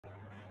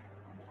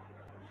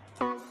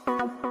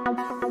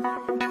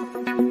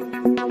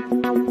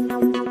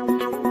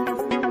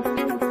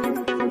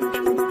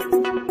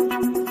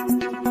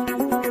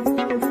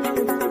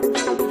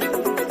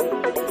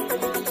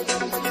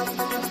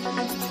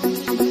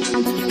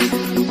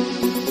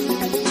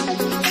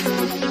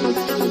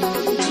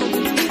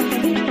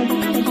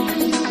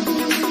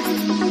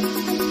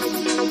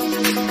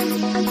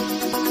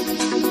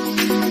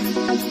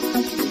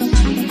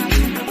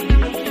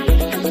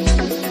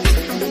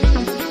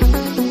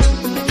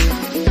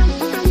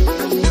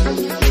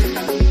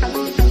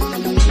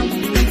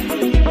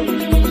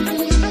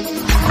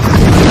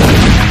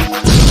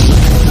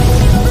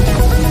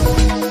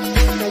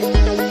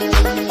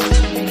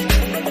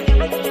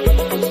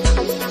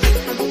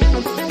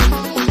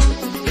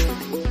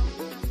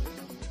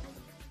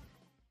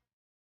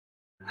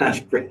That's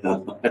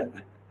brilliant.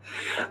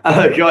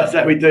 Hello guys,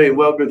 how we doing?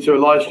 Welcome to a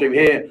live stream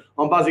here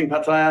on Buzzing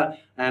Pattaya,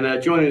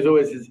 and joining as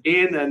always is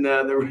Ian. And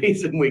the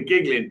reason we're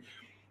giggling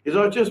is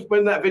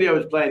when that video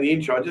was playing the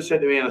intro, I just said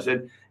to Ian, I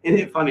said, isn't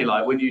it funny,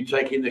 like when you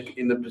take in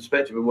the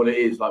perspective of what it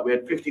is, like we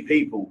had 50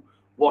 people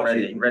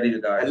watching, ready to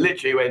go, and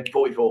literally went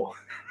 44.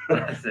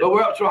 But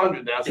we're up to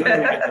 100 now,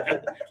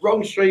 so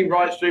wrong stream,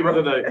 right stream, I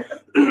don't know.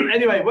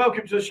 Anyway,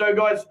 welcome to the show,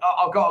 guys.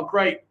 I've got a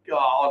great,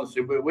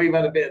 honestly, we've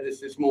had a bit of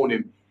this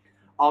morning.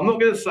 I'm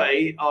not going to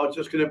say, I'm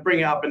just going to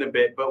bring it up in a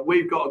bit, but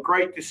we've got a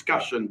great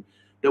discussion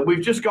that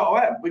we've just got to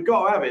have. We've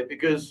got to have it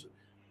because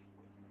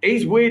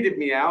he's weirded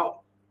me out.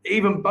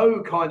 Even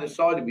Bo kind of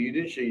sided with you,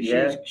 didn't she?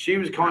 She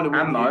was kind of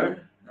with Mo.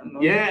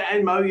 Yeah,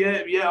 and Mo,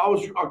 yeah.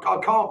 I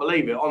can't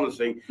believe it,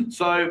 honestly.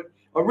 So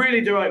I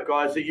really do hope,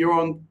 guys, that you're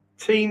on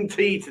Team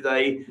T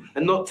today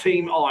and not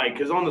Team I,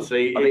 because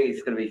honestly, I think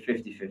it's going to be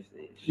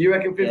 50-50. You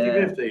reckon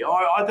 50-50? Yeah.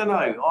 I don't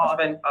know.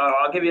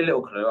 I'll give you a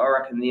little clue. I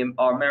reckon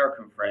our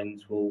American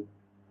friends will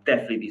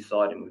definitely be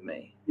siding with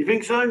me. You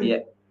think so?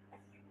 Yeah.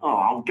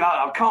 Oh,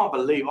 God, I can't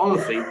believe,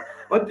 honestly.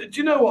 Do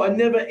you know what? I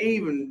never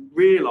even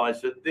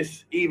realised that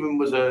this even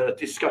was a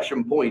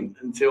discussion point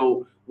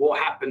until what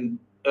happened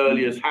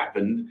earlier has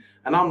happened.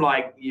 And I'm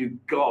like,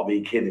 you've got to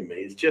be kidding me.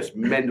 It's just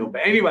mental.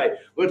 But anyway,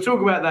 we'll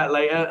talk about that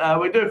later.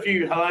 We'll do a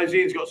few hellos.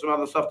 Ian's got some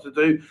other stuff to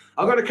do.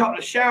 I've got a couple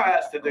of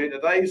shout-outs to do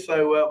today,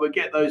 so we'll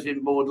get those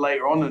in board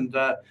later on. And,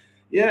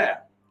 yeah,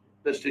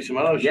 let's do some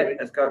hellos, shall we?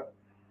 Let's go.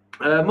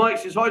 Mike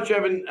says, hi,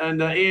 Trevor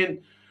and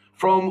Ian.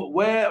 From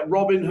where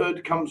Robin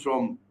Hood comes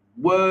from,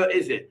 where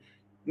is it?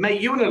 Mate,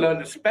 you want to learn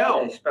to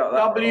spell.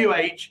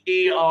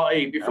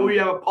 W-H-E-R-E before you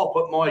have a pop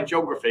at my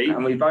geography.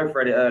 And we both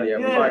read it earlier.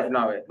 Yeah, we both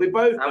know it. We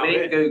both know it. And we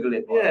didn't Google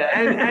it. Yeah,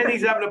 and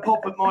he's having a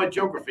pop at my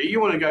geography. You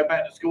want to go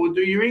back to school and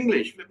do your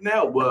English.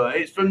 Now,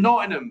 it's from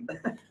Nottingham,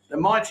 the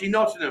mighty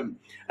Nottingham.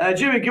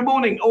 Jimmy, good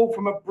morning. All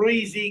from a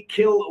breezy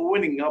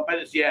Kilwinning. I bet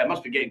it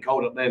must be getting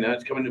cold up there now.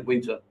 It's coming to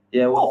winter.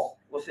 Yeah, what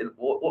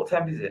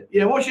temp is it?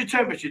 Yeah, what's your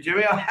temperature,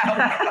 Jimmy?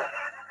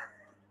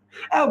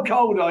 How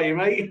cold are you,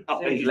 mate?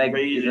 His leg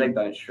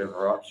don't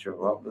shrivel up,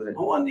 does it?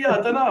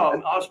 I don't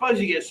know. I suppose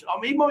he gets.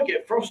 he might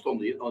get frost on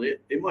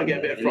it. It might get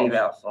a bit of frost. Leave it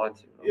outside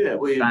too. Yeah,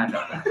 we stand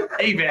up.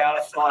 Leave it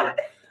outside.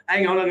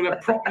 Hang on, I'm going to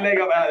prop my leg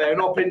up out there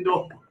and hop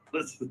indoors.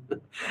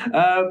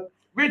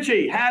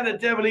 Richie, how the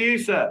devil are you,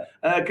 sir?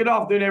 Good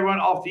afternoon, everyone.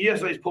 After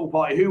yesterday's pool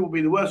party, who will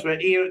be the worst for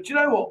it? Ian, do you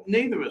know what?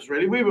 Neither of us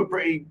really. We were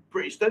pretty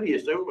steady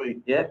yesterday, weren't we?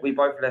 Yeah, we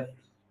both left.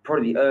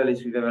 Probably the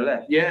earliest we've ever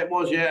left. Yeah, it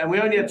was, yeah. And we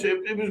only had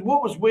to,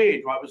 what was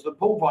weird, right, was the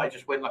pool party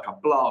just went like a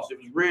blast. It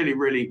was really,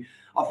 really,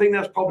 I think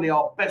that's probably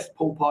our best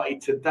pool party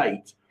to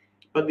date.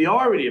 But the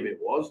irony of it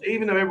was,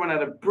 even though everyone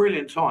had a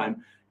brilliant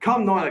time,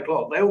 come 9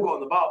 o'clock, they all got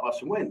on the BART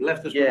bus and went.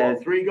 Left us with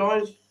what, 3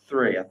 guys?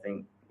 3, I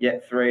think. Yeah,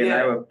 3. Yeah.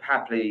 And they were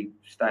happily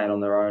staying on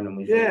their own. And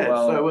we thought,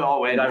 well,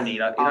 so they don't need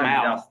us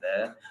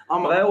there.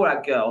 Well, they all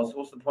had girls.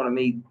 What's the point of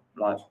me?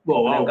 Like,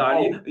 going,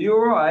 are you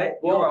all right?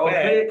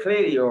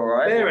 Clearly you're all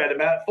right. Bear had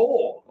about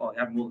 4. Well, he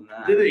had more than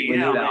that. Did he?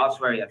 Yeah, I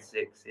swear he had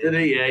 6. Yeah.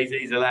 Did he? Yeah,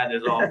 he's a lad.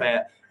 There's a lot of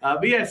Bear.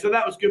 But yeah, so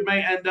that was good,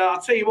 mate. And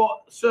I'll tell you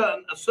what,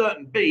 a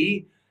certain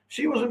B,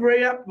 she wasn't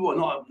very happy. Well,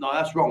 no,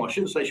 that's wrong. I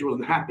shouldn't say she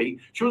wasn't happy.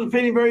 She wasn't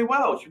feeling very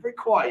well. She was very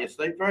quiet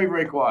yesterday. Very,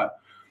 very quiet.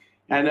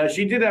 And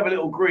she did have a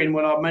little grin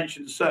when I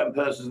mentioned a certain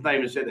person's name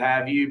and said,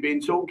 have you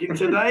been talking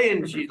today?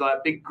 And she's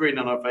like, big grin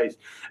on her face.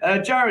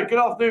 Jared, good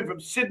afternoon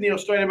from Sydney,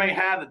 Australia, mate.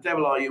 How the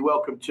devil are you?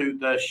 Welcome to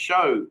the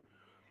show.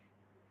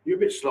 You're a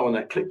bit slow on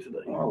that clip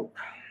today. Oh.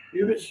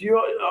 You're a bit...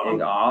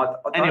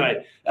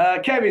 Anyway,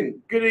 Kevin,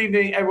 good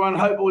evening, everyone.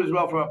 Hope all is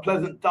well from a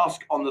pleasant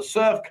dusk on the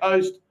surf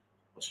coast.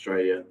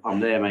 Australia. I'm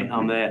there, mate.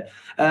 I'm there.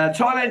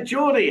 Thailand,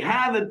 Geordie,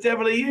 how the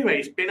devil are you, mate?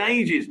 It's been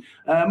ages.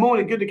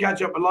 Morning, good to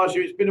catch up with live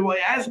stream. It's been a while.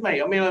 It has,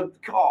 mate. I mean,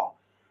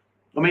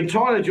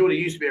 Tyler Geordie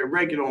used to be a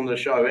regular on the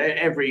show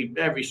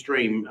every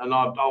stream, and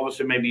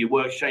obviously maybe your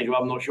work's changed.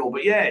 Well, I'm not sure,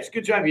 but yeah, it's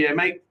good to have you here,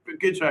 mate.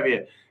 Good to have you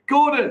here.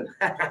 Gordon,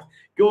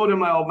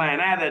 my old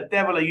man. How the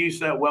devil are you,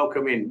 sir?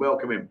 Welcome in.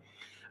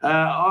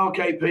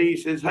 RKP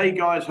says, hey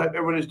guys, hope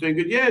everyone is doing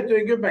good. Yeah,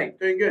 doing good, mate.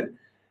 Doing good.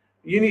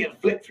 You need to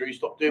flick through.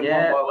 Stop doing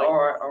one by week.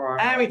 All right.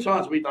 How many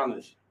times have we done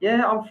this?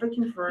 Yeah, I'm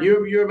flicking through.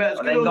 You're about as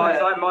good on guys, that.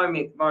 don't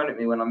moan at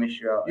me when I miss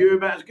you out. You're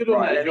about as good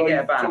on that. Let me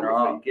get a banner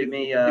up. Give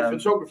me. Your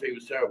photography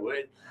was terrible.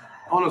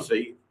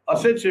 Honestly, I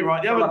said to him the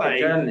other day. I feel like a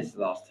journalist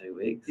the last 2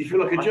 weeks. You feel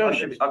like a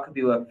journalist? I could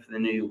be working for the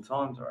New York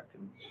Times, I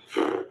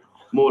reckon.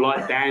 More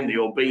like Dandy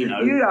or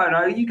Beano. You don't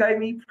know. You gave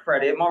me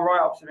credit. My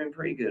write-ups have been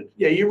pretty good.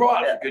 Yeah, your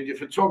write-ups are good. Your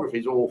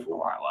photography's awful.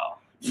 Right, well.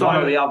 So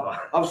one or the other.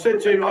 I've said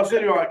to him, all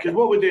right, because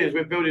what we're doing is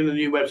we're building a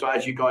new website,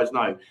 as you guys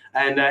know.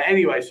 And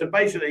anyway, so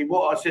basically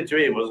what I said to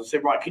him was, I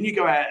said, right, can you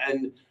go out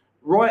and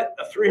write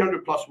a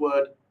 300+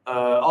 word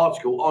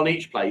article on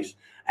each place,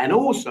 and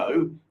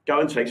also go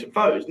and take some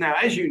photos. Now,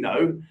 as you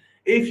know,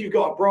 if you've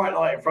got a bright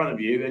light in front of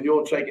you and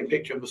you're taking a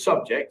picture of the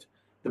subject,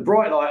 the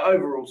bright light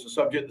overrules the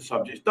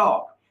subject's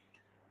dark.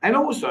 And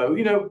also,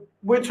 you know,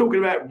 we're talking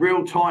about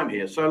real time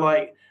here. So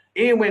like,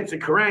 Ian went to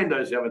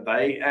Corando's the other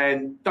day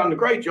and done a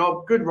great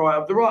job, good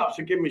write-up. The write-ups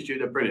are giving me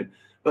they're brilliant.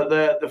 But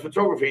the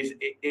photography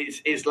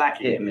is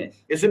lacking. Hit and miss.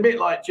 It's a bit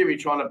like Jimmy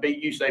trying to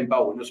beat Usain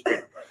Bolt in the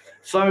sprint.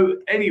 So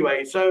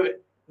anyway,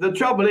 the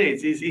trouble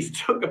is he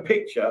took a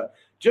picture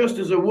just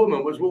as a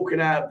woman was walking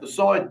out of the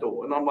side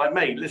door. And I'm like,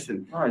 mate,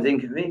 listen. Oh, it's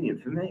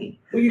inconvenient for me.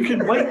 Well, you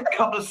can wait a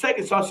couple of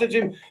seconds. So I said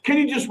to him, can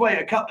you just wait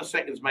a couple of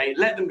seconds, mate?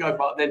 Let them go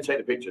by, then take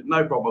the picture.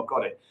 No problem, I've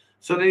got it.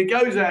 So then he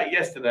goes out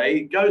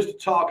yesterday, goes to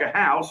Tarka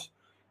House,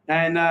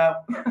 and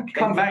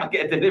come back,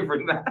 get a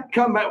delivery man.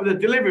 Come back with a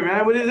delivery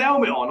man with his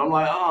helmet on. I'm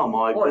like, oh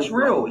my god. It's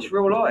real. It's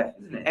real life,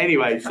 isn't it?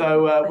 Anyway,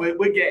 so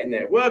we're getting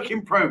there. Work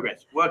in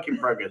progress.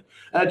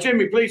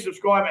 Jimmy, please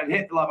subscribe and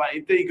hit the like button.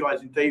 Indeed,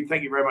 guys, indeed.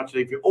 Thank you very much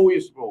indeed for all your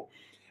support.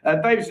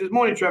 David says,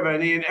 morning, Trevor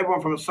and Ian.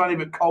 Everyone from a sunny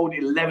but cold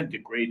 11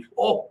 degrees.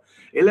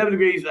 11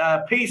 degrees.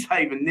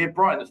 Peacehaven near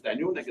Brighton,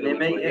 Daniel. Near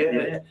me,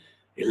 yeah.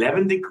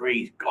 11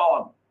 degrees.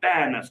 God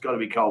damn, that's got to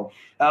be cold.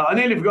 I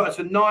nearly forgot it's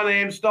a 9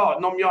 a.m.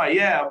 start.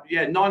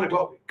 Yeah, 9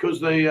 o'clock because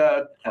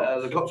the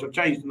clocks have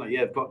changed, didn't they?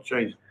 Yeah, the clocks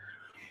changed.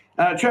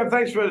 Trev,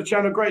 thanks for the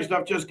channel. Great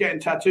stuff. Just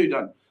getting tattoo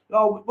done.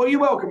 Oh, well, you're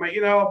welcome, mate.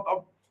 You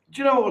know,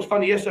 do you know what was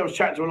funny? Yesterday I was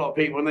chatting to a lot of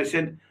people and they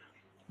said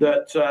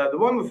that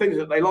one of the things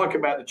that they like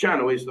about the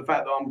channel is the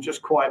fact that I'm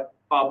just quite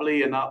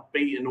bubbly and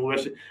upbeat and all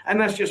this. And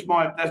that's just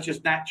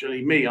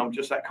naturally me. I'm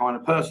just that kind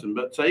of person.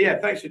 But yeah,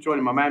 thanks for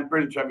joining, my man.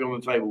 Brilliant to have you on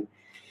the table.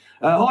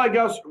 Hi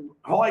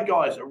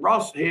guys.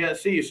 Russ here.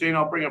 See you soon.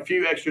 I'll bring a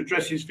few extra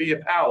dresses for your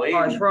pal.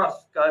 Hi, it's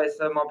Russ, guys.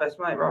 My best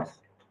mate, Russ.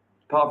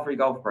 Par 3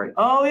 golf break.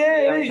 Oh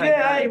yeah.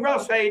 Hey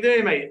Russ, how you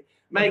doing, mate?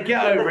 Mate,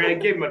 get over here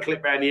and give him a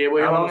clip round here.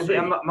 How long is it?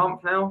 A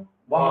month now?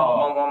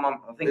 One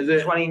month. I think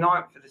it's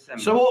 29th of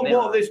December. So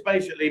what this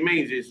basically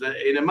means is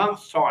that in a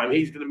month's time,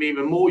 he's going to be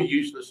even more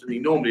useless than he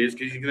normally is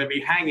because he's going to be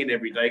hanging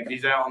every day because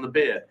he's out on the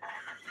beer.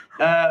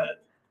 Yeah.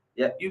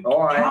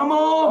 All right. Come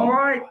on. All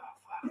right.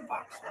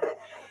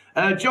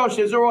 Josh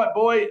says, all right,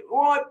 boy.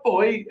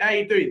 How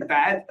you doing,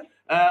 Dad?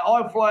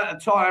 I fly out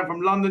of Thailand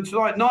from London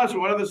tonight. Nice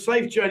one. Have a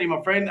safe journey,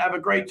 my friend. Have a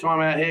great time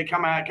out here.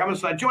 Come and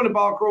say, join the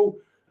bar crawl.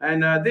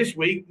 And next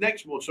week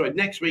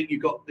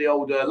you've got the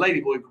old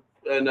Ladyboy.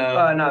 And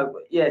no,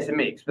 yeah, it's a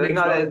mix. But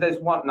no, there's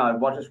one. No,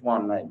 just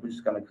one, mate. We're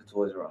just going to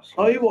Toys R Us.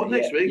 Oh, you what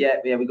next week? Yeah,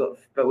 we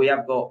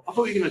have got. I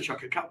thought you were going to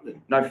chuck a couple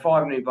in. No,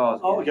 5 new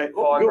bars. Oh, okay.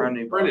 5 brand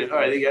new bars. Brilliant. All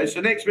right, there you go.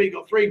 So next week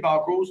got 3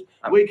 bar crawls.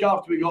 Week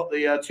after we got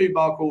the 2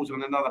 bar crawls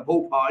and another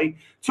pool party.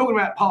 Talking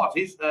about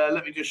parties,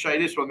 let me just show you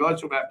this one, guys.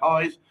 Talking about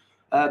parties.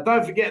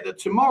 Don't forget that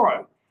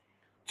tomorrow.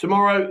 Don't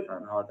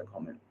hide the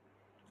comment.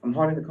 I'm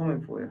hiding the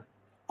comment for you.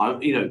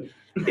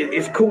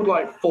 It's called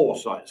like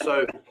foresight.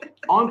 So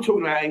I'm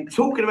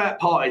talking about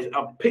parties.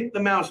 I've picked the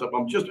mouse up.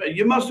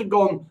 You must have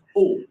gone,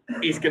 oh,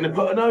 he's going to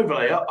put an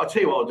overlay up. I'll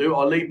tell you what I'll do.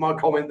 I'll leave my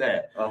comment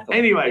there.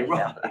 Anyway,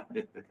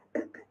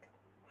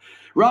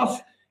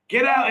 Russ,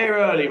 get out here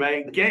early,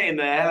 mate. Get in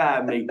the hell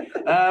out of me.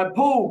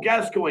 Paul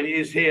Gascoigne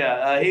is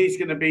here. He's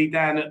going to be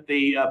down at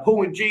the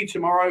Paul and G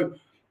tomorrow.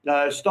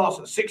 Starts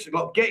at 6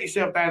 o'clock. Get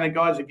yourself down there,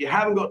 guys. If you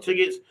haven't got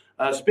tickets,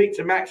 speak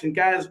to Max and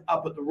Gaz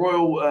up at the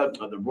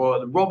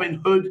the Robin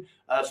Hood.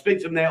 Speak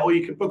to them there, or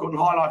you can book on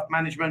High Life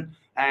Management.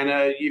 And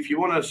if you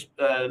want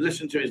to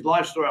listen to his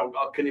life story,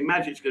 I can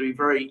imagine it's going to be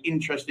very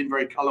interesting,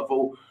 very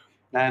colourful.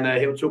 And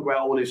he'll talk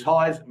about all his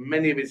highs,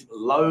 many of his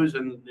lows.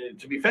 And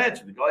to be fair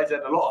to the guy, he's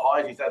had a lot of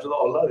highs, he's had a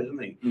lot of lows,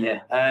 hasn't he?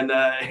 Yeah. And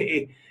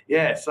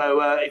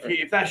so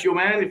if that's your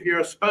man, if you're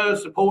a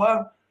Spurs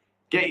supporter,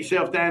 get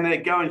yourself down there,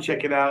 go and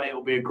check it out.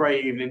 It'll be a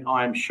great evening,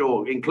 I am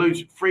sure. It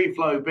includes free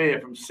flow beer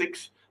from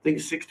 6 to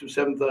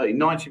 7:30,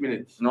 90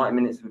 minutes. 90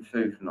 minutes of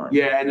food for night.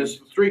 Yeah, and there's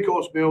a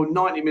 3-course meal,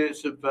 90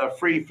 minutes of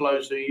free flow.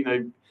 So,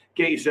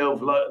 get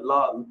yourself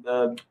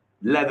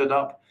leathered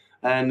up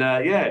and,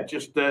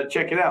 just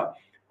check it out.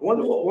 I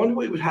wonder what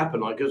would happen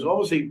like, because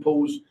obviously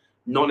Paul's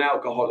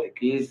non-alcoholic.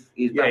 He's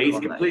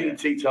completely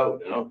teetotal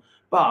now.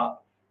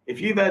 But if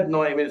you've had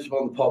 90 minutes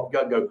on the pop,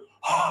 go,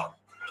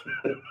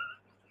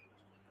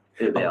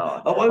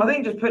 I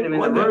think just putting him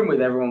in the room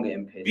with everyone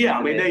getting pissed. Yeah,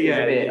 I mean,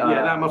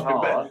 that must be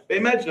better. But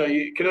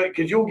imagine,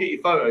 because you'll get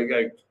your photo and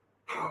go,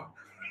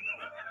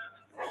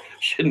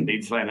 Shouldn't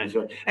be saying that.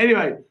 Sorry.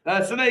 Anyway,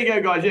 so there you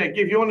go, guys. Yeah,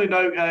 if you want to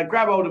know,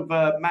 grab hold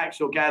of Max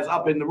or Gaz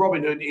up in the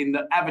Robin Hood in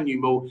the Avenue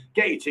Mall.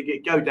 Get your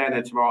ticket. Go down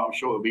there tomorrow. I'm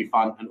sure it'll be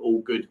fun and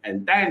all good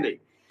and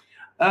dandy.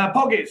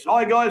 Pockets.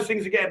 Hi, guys.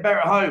 Things are getting better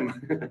at home.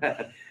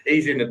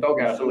 He's in the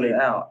doghouse. Sort it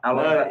out.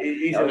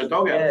 He's in the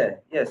doghouse.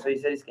 Yeah. So he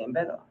said it's getting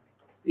better.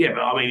 Yeah,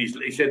 but I mean,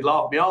 he said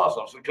laugh me arse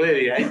off, so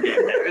clearly he ain't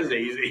getting better, is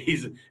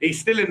he? He's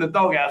still in the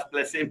doghouse,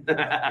 bless him.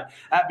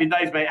 Happy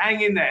days, mate. Hang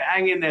in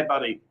there,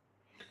 buddy.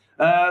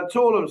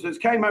 Torlum says,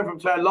 came home from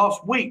Pattaya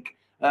last week,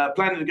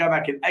 planning to go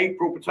back in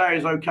April. Pattaya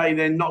is okay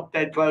then, not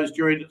dead closed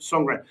during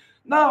Songkran.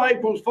 No,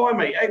 April's fine,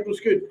 mate. April's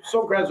good.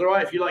 Songkran's all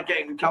right if you like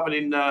getting covered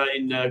in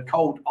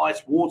cold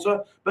ice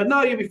water. But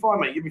no, you'll be fine,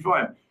 mate. You'll be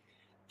fine.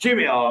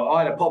 Jimmy,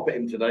 I had a pop at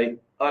him today.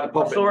 I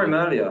saw him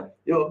earlier.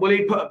 Well,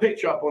 he put a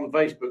picture up on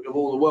Facebook of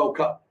all the World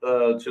Cup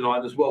tonight.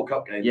 There's World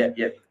Cup games.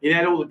 Yeah. He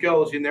had all the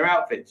girls in their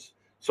outfits.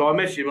 So I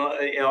messaged him.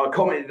 I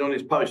commented on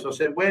his post. I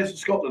said, "Where's the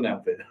Scotland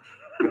outfit?"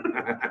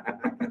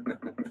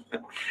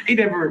 He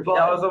never replied.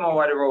 Yeah, I was on my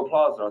way to Royal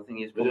Plaza. I think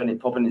he's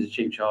popping into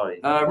Cheap Charlie.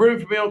 Room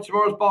for me on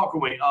tomorrow's Barker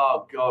Week.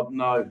 Oh God,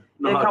 no.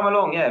 Yeah, come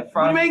along. Yeah.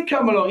 What do you mean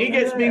come along? He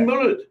gets me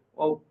mullered.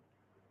 Well,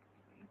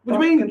 what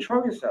do you mean?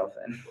 Control yourself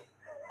then.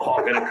 Oh,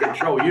 I'm going to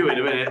control you in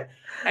a minute.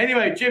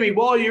 Anyway, Jimmy,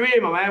 while you're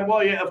here, my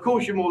man, of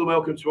course you're more than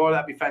welcome tomorrow.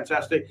 That'd be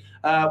fantastic.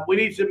 We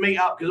need to meet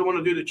up because I want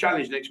to do the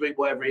challenge next week,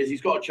 whatever it is.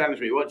 He's got a challenge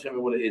me. He won't tell me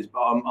what it is,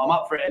 but I'm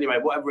up for it anyway,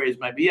 whatever it is,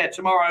 mate. But yeah,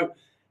 tomorrow,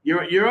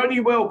 you're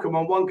only welcome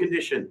on one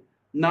condition.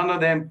 None of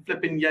them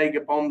flipping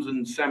Jaeger bombs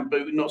and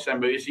Sambu. Not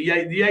Sambu. It's the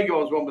Jaeger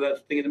bombs one with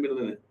that thing in the middle,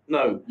 isn't it?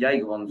 No.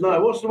 Jaeger bombs.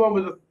 No, what's the one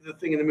with the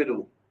thing in the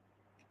middle?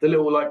 The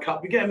little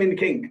cup. You get them in the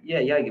king. Yeah,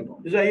 Jaeger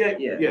bomb. Is that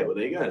Jaeger? Yeah. Well,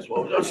 there you go. That's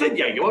what I said.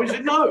 Jaeger bomb. You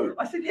said no.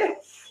 I said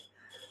yes.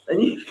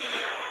 And you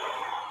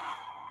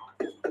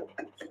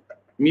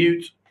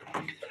mute.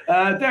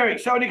 Derek,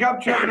 Saudi Cup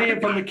travelling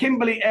in from the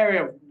Kimberley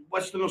area of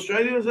Western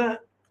Australia. Is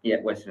that? Yeah,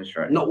 Western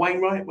Australia. Not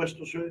Wainwright,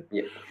 Western Australia.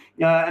 Yeah.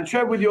 And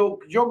Trev, with your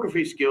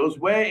geography skills,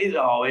 where is?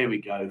 Oh, here we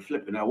go.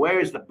 Flipping now. Where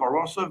is the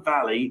Barossa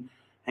Valley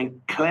and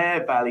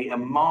Clare Valley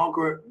and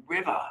Margaret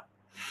River?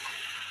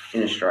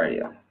 In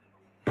Australia.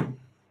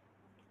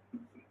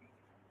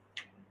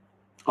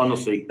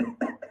 Honestly,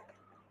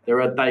 there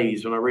are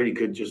days when I really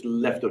could just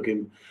left hook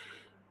him.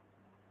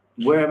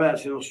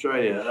 Whereabouts in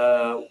Australia?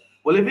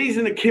 Well, if he's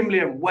in the Kimberley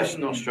of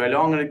Western Australia,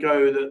 I'm going to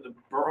go that the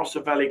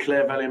Barossa Valley,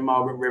 Clare Valley, and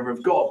Margaret River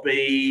have got to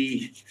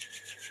be.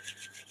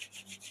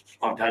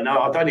 I don't know.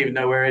 I don't even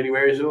know where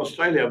anywhere is in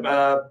Australia.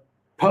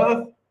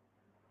 Perth.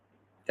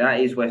 That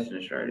is Western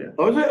Australia.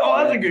 Oh, is it? Oh,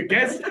 that's a good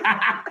guess.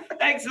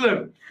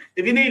 Excellent.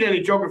 If you need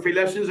any geography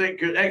lessons,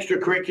 extra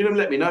curriculum,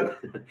 let me know.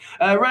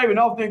 Raven,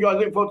 afternoon, guys.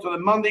 Looking forward to the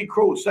Monday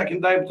crawl,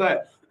 second day of today.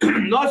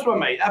 Nice one,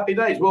 mate. Happy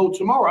days. Well,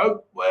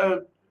 tomorrow,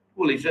 well,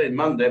 he said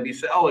Monday. But he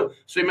said,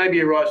 so maybe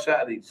you arrive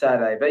Saturday.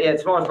 Saturday. But yeah,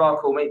 tomorrow's bar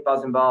call, meet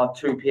Buzzing Bar,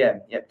 2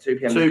 p.m. Yep, 2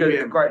 p.m. 2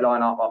 p.m. Great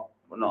lineup.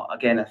 Well, not a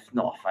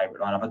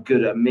favourite lineup. A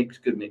good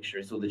mixture.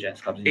 It's all the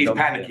gents clubs. He's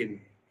panicking.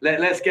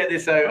 Let's get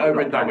this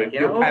over and done with.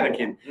 You're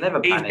panicking.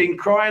 Never panic. He's been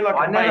crying like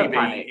a baby.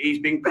 Panic. He's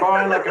been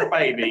crying like a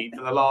baby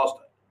for the last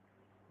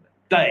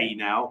day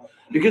now.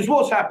 Because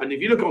what's happened,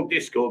 if you look on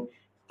Discord,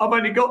 I've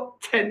only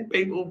got 10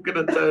 people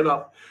going to turn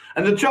up.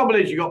 And the trouble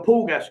is, you've got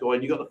Paul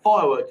Gascoigne, you've got the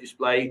firework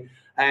display,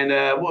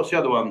 and what's the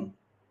other one?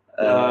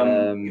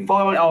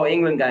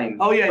 England game.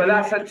 Oh, yeah. But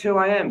that's at 2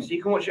 a.m, so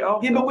you can watch it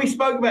after. Yeah, but we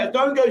spoke about it.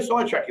 Don't go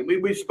sidetracking.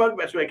 We spoke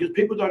about it because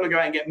people don't want to go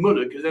out and get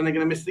muddered because then they're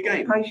going to miss the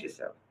game. Pace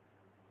yourself.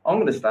 I'm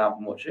going to stay up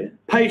and watch it.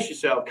 Pace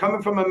yourself.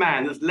 Coming from a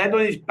man that's led on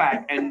his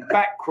back and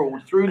back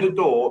crawled through the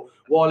door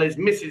while his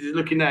missus is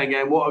looking there and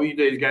going, what are you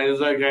doing? He's going, it's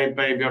okay,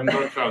 baby, I'm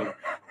not drunk.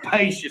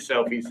 Pace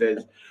yourself, he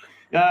says.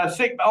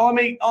 Sick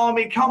Army,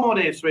 come on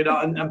here,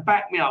 sweetheart, and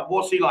back me up.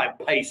 What's he like?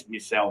 Pace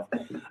myself.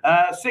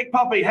 Sick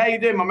Puppy, how you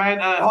doing, my man?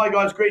 Hi,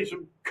 guys, greetings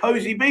from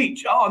Cozy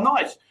Beach. Oh,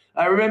 nice.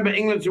 Remember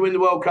England to win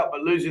the World Cup,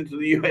 but losing to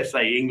the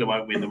USA. England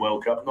won't win the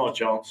World Cup. Not a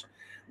chance.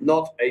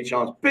 Not a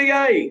chance. Big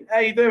A, how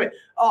you doing?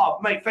 Oh,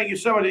 mate, thank you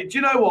so much. Do you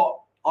know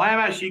what? I am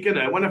actually going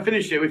to, when I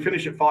finish here, we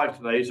finish at 5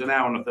 today. It's an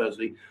hour on a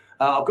Thursday.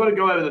 I've got to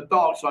go over the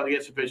dark side to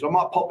get some fish. So I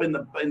might pop in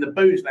the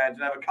booze lounge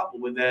and have a couple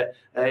with there.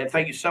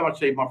 Thank you so much,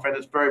 Steve, my friend.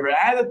 That's very, very.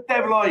 How the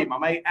devil are you, my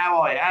mate?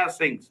 How are you? How's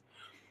things?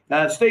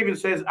 Stephen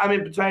says, I'm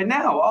in Pattaya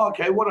now. Oh,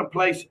 okay, what a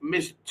place.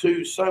 Missed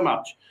too so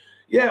much.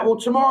 Yeah, well,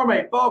 tomorrow,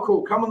 mate, bar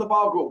call. Come on the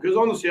bar call. Because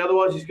honestly,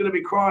 otherwise he's going to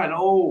be crying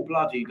all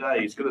bloody day.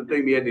 He's going to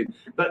do me head in.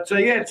 But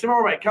yeah,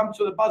 tomorrow, mate, come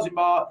to the Buzzing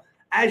Bar.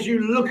 As you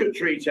look at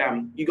Tree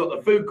Town, you've got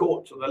the food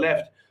court to the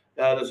left.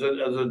 There's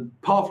a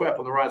pathway up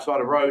on the right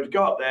side of the road.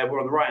 Go up there. We're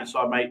on the right-hand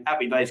side, mate.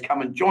 Happy days.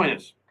 Come and join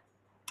us.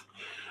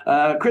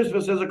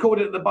 Christopher says, I called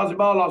it at the Buzzing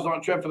Bar last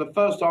night, Trev, for the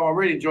first time. I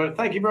really enjoyed it.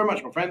 Thank you very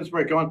much, my friend. That's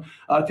very kind.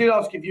 I did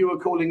ask if you were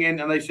calling in,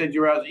 and they said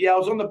you were out. Yeah, I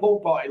was on the pool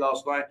party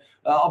last night.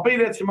 I'll be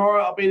there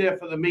tomorrow. I'll be there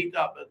for the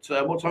meet-up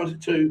at, what time is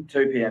it? 2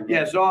 p.m.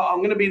 Yeah, so I'm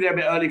going to be there a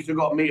bit early because I've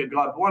got to meet a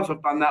guy. But once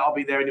I've done that, I'll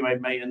be there anyway,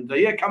 mate. And,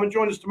 yeah, come and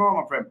join us tomorrow,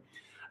 my friend.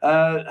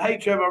 Hey,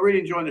 Trev, I really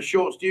enjoy the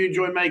shorts. Do you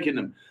enjoy making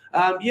them?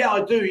 Yeah,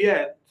 I do,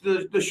 yeah.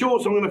 The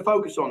shorts I'm going to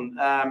focus on.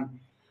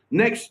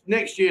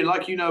 next year,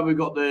 like you know, we've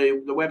got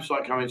the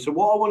website coming. So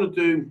what I want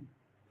to do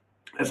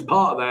as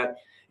part of that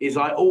is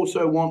I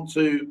also want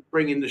to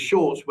bring in the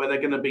shorts where they're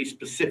going to be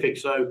specific.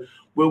 So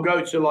we'll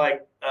go to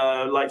like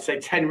say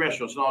 10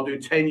 restaurants and I'll do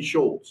 10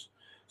 shorts.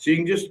 So you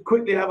can just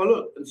quickly have a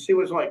look and see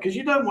what it's like, because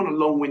you don't want a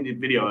long-winded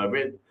video over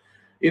it,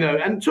 you know.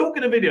 And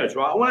talking of videos,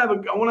 right? I'm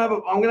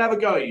gonna have a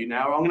go at you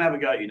now. I'm gonna have a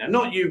go at you now,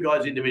 not you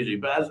guys individually,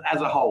 but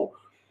as a whole.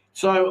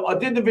 So I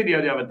did the video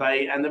the other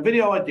day, and the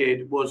video I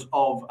did was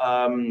of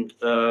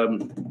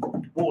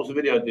what was the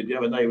video I did the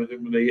other day with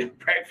the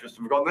breakfast?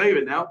 I've forgotten the name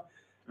of it now.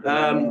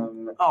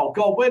 Oh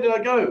God, where did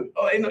I go?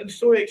 Oh,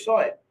 so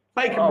excited.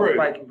 Bacon brew.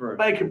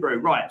 Bacon brew.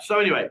 Right. So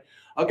anyway,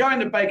 I go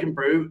into Bacon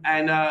Brew,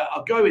 and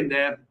I go in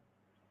there,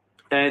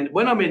 and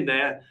when I'm in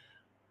there,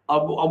 I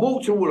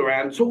walked all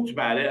around, talked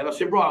about it, and I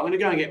said, right, I'm going to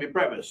go and get me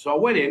breakfast. So I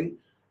went in,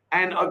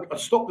 and I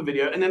stopped the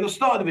video, and then I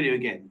started the video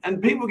again.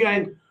 And people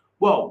going,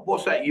 well,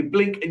 what's that? You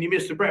blink and you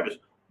miss the breakfast.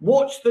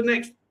 Watch the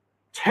next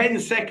 10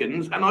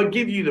 seconds, and I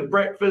give you the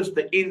breakfast,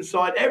 the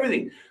inside,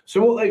 everything.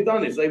 So what they've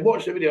done is they've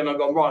watched the video, and I've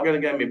gone, right, I'm going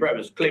to get me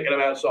breakfast, clicking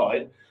them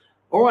outside.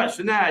 All right,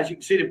 so now, as you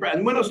can see, the bread,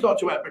 and when I start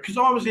to eat, because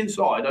I was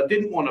inside, I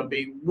didn't want to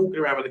be walking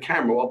around with a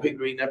camera while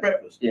people are eating their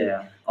breakfast.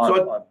 Yeah.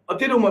 So I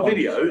did all my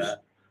videos,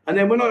 and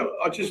then when I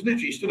just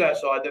literally stood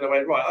outside, then I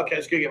went, right, okay,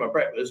 let's go get my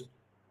breakfast.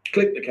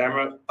 Click the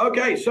camera.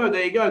 Okay, so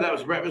there you go. That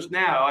was breakfast.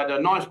 Now I had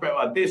a nice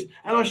breakfast like this,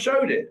 and I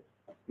showed it.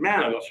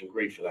 Man, I got some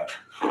grief for that.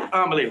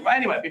 Unbelievable.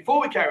 Anyway, before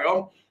we carry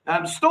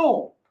on,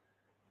 Storm.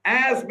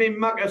 Asmin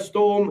Mucker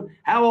Storm,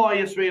 how are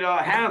you,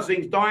 sweetheart? How's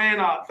things?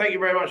 Diana, thank you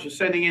very much for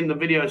sending in the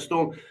video,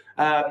 Storm.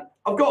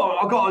 I've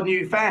got a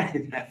new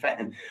fan.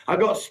 I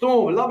got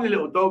Storm, a lovely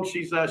little dog.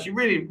 She's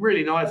really,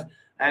 really nice.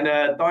 And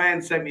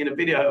Diane sent me in a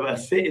video of her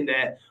sitting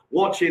there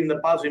watching the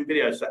buzzing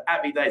videos. So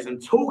happy days.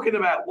 And talking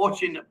about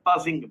watching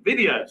buzzing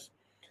videos.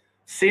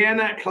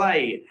 Sienna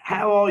Clay,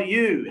 how are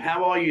you?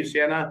 How are you,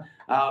 Sienna?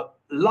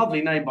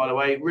 Lovely name, by the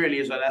way. It really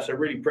is. That's a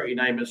really pretty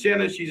name. But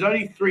Sienna, she's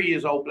only 3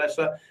 years old, bless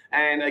her.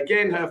 And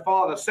again, her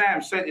father,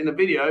 Sam, sent in a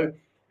video.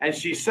 And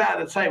she sat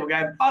at the table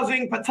going,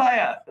 buzzing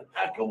Pattaya.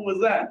 How cool was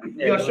that?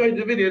 Yeah, I showed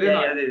you the video, didn't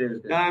I? Yeah, I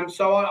did.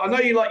 So I know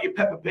you like your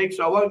Peppa Pig,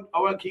 so I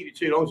won't keep you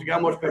too long to go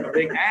and watch Peppa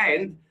Pig.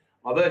 And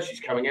I've heard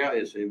she's coming out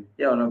here soon.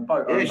 Yeah, on a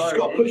boat. Yeah, she's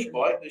got a push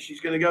bike that she's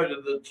going to go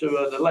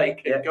to the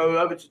lake and go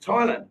over to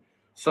Thailand.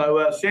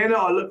 So, Sienna,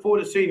 I look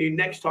forward to seeing you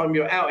next time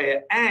you're out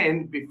here.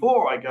 And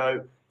before I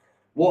go,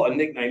 what a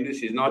nickname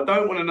this is. And I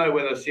don't want to know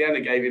whether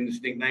Sienna gave him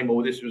this nickname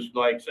or this was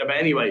like, but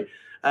anyway,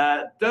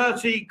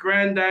 Dirty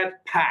Grandad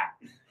Pat.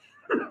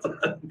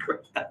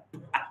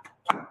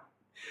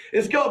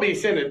 It's got to be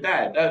Sienna's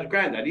dad,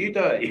 Grandad. Are you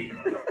dirty?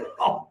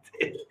 Oh,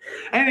 dear.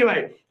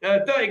 Anyway,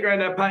 Dirty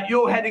Grandad Pat,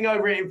 you're heading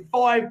over it in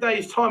 5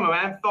 days' time,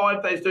 man.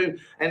 5 days soon.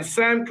 And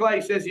Sam Clay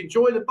says,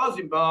 enjoy the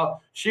buzzing bar.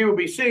 She will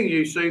be seeing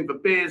you soon for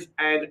beers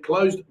and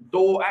closed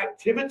door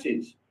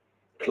activities.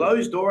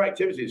 Closed door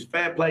activities.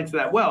 Fair play to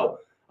that. Well,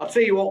 I'll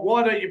tell you what,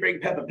 why don't you bring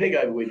Peppa Pig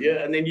over with you,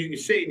 and then you can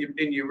sit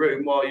in your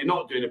room while you're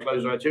not doing the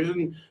closed door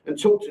activities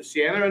and talk to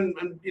Sienna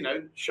and you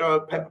know, show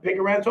Peppa Pig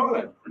around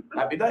Thailand.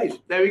 Happy days.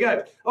 There we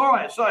go. All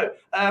right, so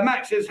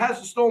Max says, has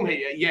the storm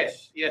hit yet?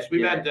 Yes,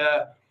 we've had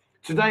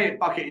today it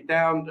bucketed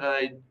down.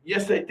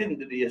 Yesterday it didn't,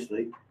 did it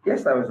yesterday?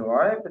 Yesterday was all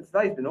right, but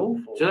today's been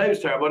awful. Today was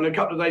terrible, and a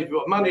couple of days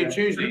before, Monday and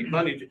Tuesday.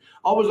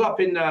 I was up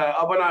in,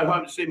 I went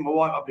home to see my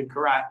wife up in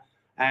Karat.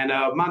 And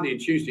Monday and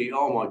Tuesday,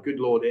 oh my good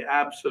Lord, it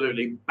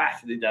absolutely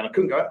battered it down. I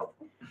couldn't go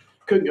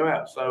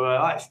out. So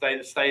I had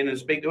to stay in and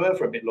speak to her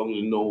for a bit longer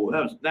than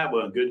normal. That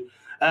weren't good.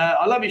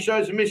 I love your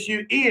shows and miss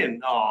you, Ian.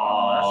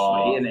 Oh, that's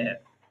Ian here.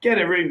 Get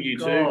a room, you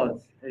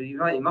two. You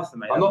must have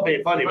made. I'm not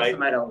being funny, mate.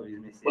 Made up with his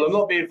missus. Well, I'm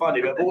not being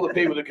funny, but all the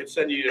people that could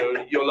send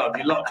you your love,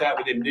 you locked out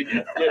with him, didn't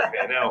you?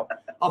 Hell,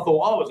 I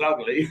thought I was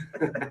ugly.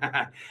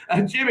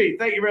 And Jimmy,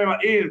 thank you very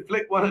much. Ian,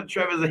 flick one of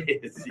Trevor's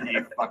ears.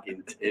 You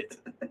fucking tit.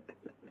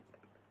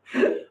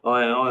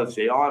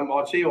 Honestly, I'll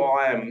tell you what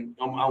I am.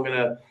 I'm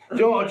gonna. Do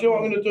you know what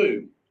I'm gonna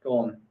do? Go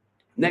on.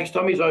 Next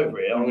time he's over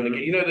here, I'm gonna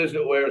get. You know, those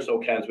little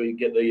aerosol cans where you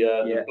get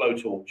the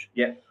blowtorch.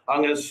 Yeah.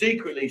 I'm gonna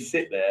secretly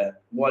sit there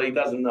while he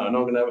doesn't know, and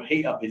I'm gonna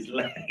heat up his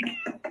leg.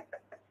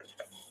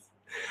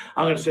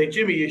 I'm gonna say,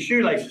 Jimmy, your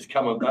shoelaces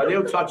come undone.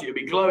 He'll touch it. It'll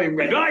be glowing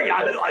red.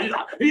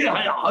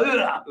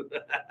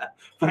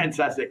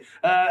 Fantastic.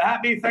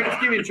 Happy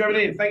Thanksgiving, Trevor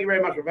Ian. Thank you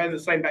very much for having the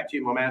same back to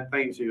you, my man.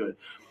 Thank you.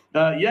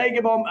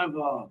 Jaeger bomb and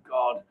oh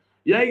God.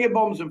 Jaeger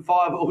bombs and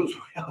fireballs.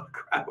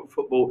 Crap at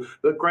football,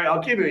 but great.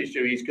 I'll give him his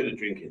due. He's good at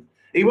drinking.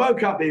 He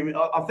woke up.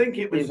 I think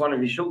it was one of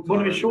his short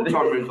time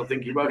rooms. I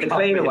think he woke up. The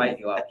cleaner wake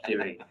you up,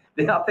 Jimmy.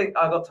 I think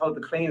I got told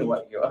the cleaner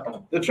woke you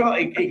up.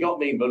 He got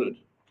me bullied.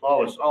 I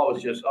was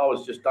just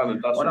done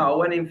and dusted. Well, no, I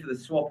went in for the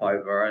swap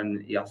over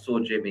and I saw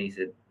Jimmy. He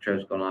said,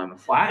 "Trev's gone home."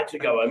 I had to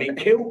go home. He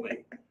killed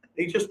me.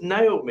 He just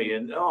nailed me,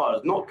 and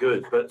it's not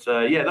good. But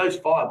those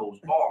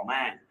fireballs. Oh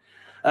man.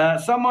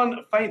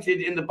 Someone fainted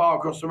in the bar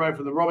across the road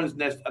from the Robin's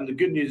Nest, and the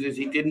good news is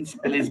he didn't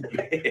spill his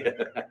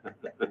beer.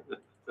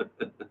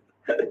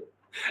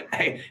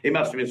 He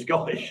must have been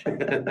Scottish.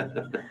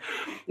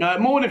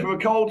 Morning from a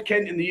cold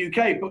Kent in the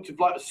UK. Booked a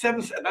flight for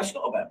 7. That's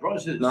not a bad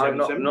price, is it? No,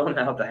 not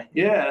nowadays.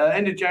 Yeah,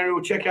 end of January.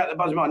 We'll check out the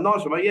Buzz Mine.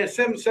 Nice one, mate. Yeah,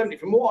 $770.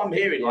 From what I'm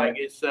hearing, like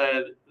it's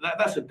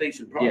that's a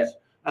decent price. Yeah.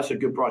 That's a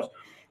good price.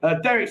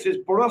 Derek says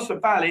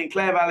Barossa Valley,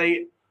 Clare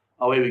Valley.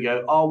 Oh, here we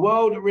go. Are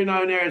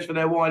world-renowned areas for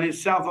their wine in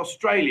South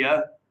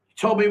Australia. You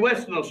told me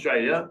Western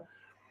Australia.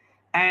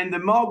 And the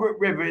Margaret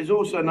River is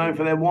also known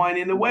for their wine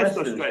in the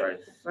Western Australia.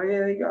 So, yeah,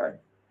 there you go.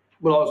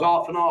 Well, I was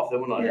half and half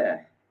then, wasn't I? Yeah.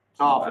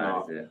 Half and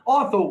half.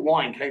 I thought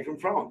wine came from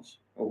France.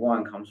 Well,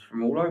 wine comes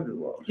from all over the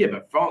world. Yeah,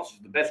 but France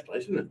is the best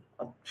place, isn't it?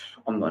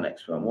 I'm not an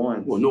expert on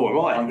wine. Well, nor am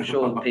I. I'm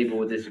sure people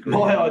will disagree.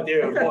 My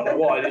idea of what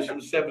wine is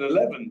from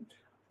 7-Eleven.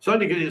 It's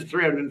only because it's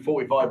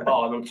 345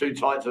 bar and I'm too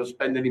tight to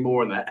spend any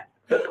more on that.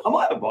 I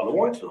might have a bottle of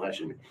wine tonight,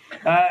 actually.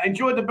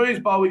 Enjoyed the booze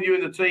bar with you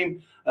and the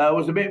team.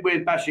 Was a bit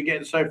weird, Basher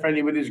getting so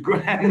friendly with his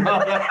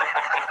grandmother.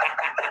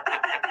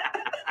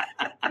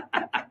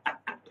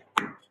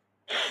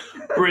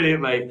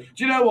 Brilliant, mate.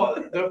 Do you know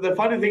what? The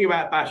funny thing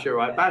about Basher,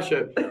 right?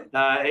 Basher,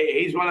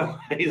 he's one of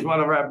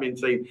our admin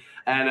team,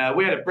 and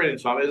we had a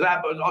brilliant time.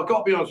 I've got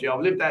to be honest with you,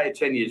 I've lived out here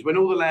 10 years. When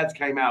all the lads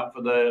came out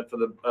for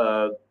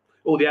the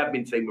all the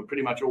admin team were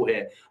pretty much all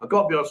here. I've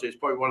got to be honest with you, it's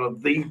probably one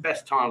of the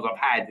best times I've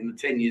had in the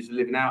 10 years of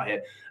living out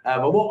here.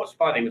 But what was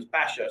funny was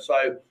Basher.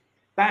 So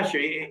Basher,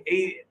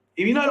 if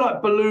you know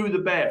like Baloo the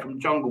bear from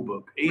Jungle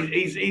Book,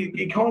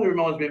 he kind of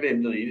reminds me of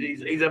him, doesn't he?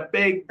 He's a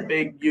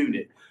big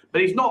unit.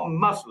 But he's not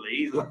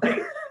muscly.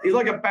 He's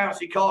like a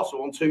bouncy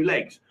castle on 2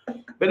 legs.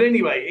 But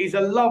anyway, he's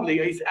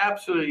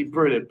absolutely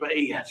brilliant. But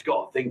he has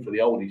got a thing for the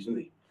oldies, hasn't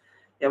he?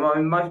 Yeah, well, I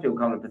mean, most people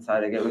come to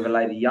Pattaya get with a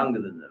lady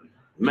younger than them.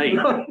 Me?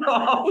 No.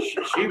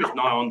 She was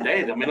nigh on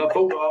dead. I mean, I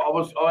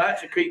had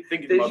to keep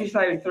thinking. Did she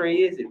say 3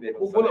 years it'd been?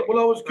 Well,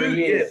 I was good.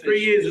 3 years. 3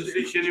 years of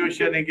she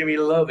didn't give me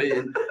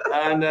loving,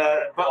 and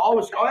but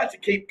I had to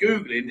keep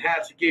googling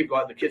how to give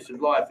like the kiss of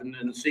life and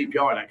the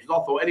CPR and that because I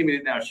thought any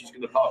minute now she's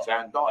going to pass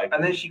out and die.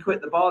 And then she quit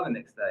the bar the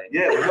next day.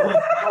 Yeah.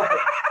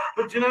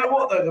 But do you know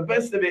what though? The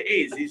best of it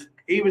is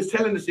he was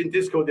telling us in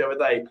Discord the other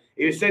day.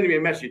 He was sending me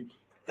a message.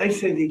 They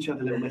send each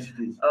other little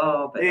messages.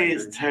 Oh,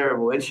 it's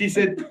terrible. And she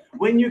said,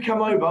 when you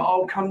come over,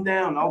 I'll come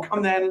down. I'll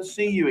come down and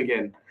see you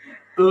again.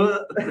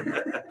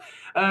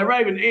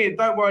 Raven, Ian,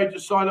 don't worry,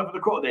 just sign up for the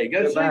quarter. There you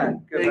go,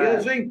 Sing. There you go,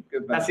 Sing.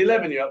 That's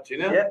 11 you're up to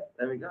now. Yeah,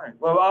 there we go.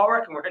 Well, I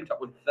reckon we're end up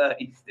with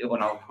 30 still.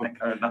 And I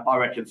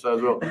reckon so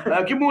as well.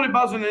 Good morning,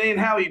 Buzz and Ian.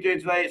 How are you doing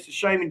today? It's a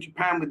shame in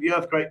Japan with the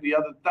earthquake the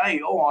other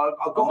day. Oh,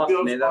 I've got to be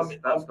honest. I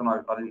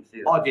didn't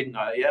see that. I didn't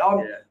know it.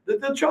 Yeah.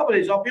 The trouble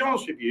is, I'll be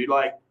honest with you,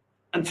 like,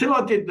 until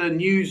I did the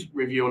news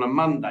review on a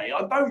Monday,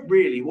 I don't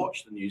really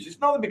watch the news. It's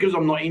not because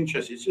I'm not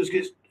interested. It's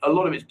just a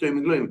lot of it's doom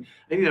and gloom.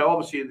 And,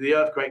 obviously the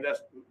earthquake,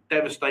 that's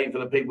devastating for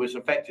the people it's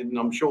affected. And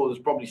I'm sure there's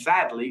probably,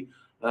 sadly,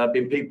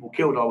 been people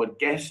killed, I would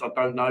guess. I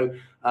don't know.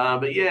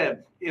 But, yeah,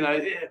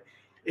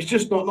 it's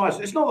just not nice.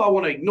 It's not that I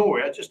want to ignore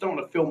it. I just don't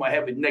want to fill my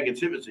head with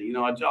negativity.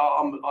 I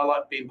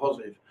like being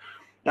positive.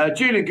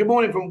 Julian, good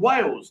morning from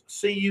Wales.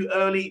 See you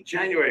early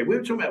January. We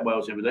were talking about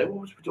Wales the other day. What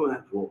was we talking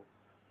about for?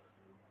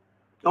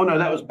 Oh, no,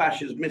 that was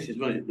Basher's missus,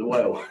 wasn't it? The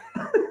whale.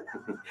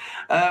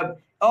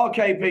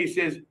 RKP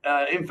says,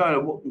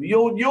 Inferno,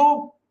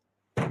 you're...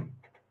 I'm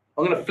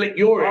going to flick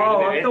your ear.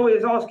 Oh, I thought he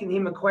was asking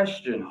him a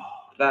question.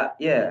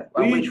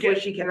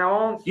 Which he can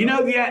now answer. You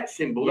know the @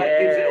 symbol? That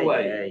gives it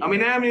away. Yeah. I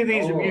mean, how many of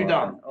these have you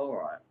done? All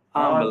right.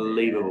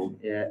 Unbelievable.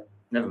 Yeah,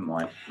 never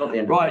mind. Not the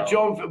end right, of the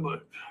John...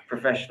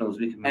 Professionals.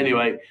 We can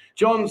anyway,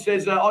 John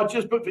says, I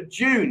just booked for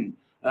June,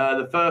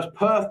 the first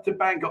Perth to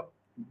Bangkok.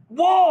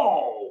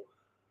 Whoa!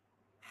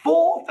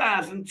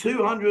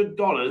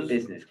 $4,200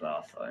 business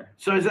class though.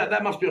 So is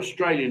that must be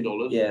Australian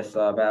dollars? Yeah,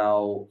 so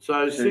about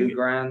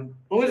 $2,000.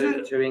 What is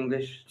it? 2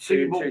 English.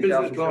 Singapore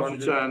business class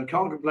return.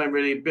 Can't complain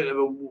really. A bit of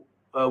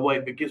a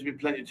wait, but gives me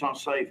plenty of time to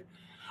save.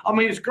 I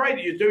mean, it's great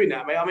that you're doing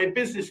that, mate. I mean,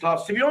 business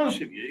class. To be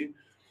honest with you,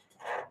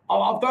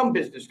 I've done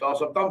business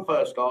class, I've done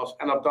first class,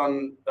 and I've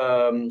done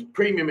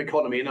premium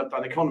economy, and I've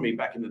done economy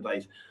back in the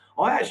days.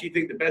 I actually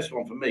think the best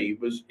one for me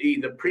was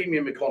either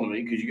premium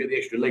economy because you get the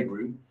extra leg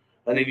room.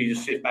 And then you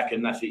just sit back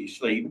and that's it, you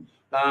sleep.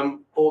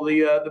 Or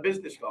the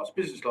business class.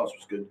 Business class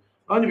was good.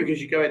 Only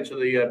because you go into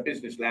the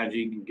business lounge,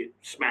 you can get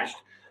smashed.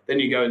 Then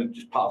you go and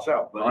just pass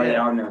out. But,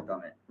 I've never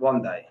done it.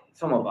 One day.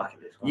 It's on my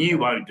bucket list. You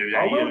won't do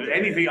that.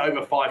 Anything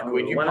over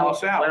 £5, you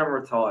pass out. When I'm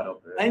retired, I'll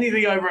do it.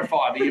 Anything over a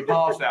 £5, you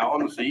pass out.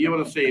 Honestly, you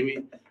want to see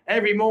him.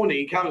 Every morning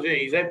he comes in,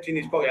 he's emptying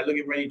his pocket,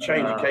 looking for any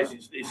change in case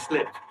it's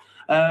slipped.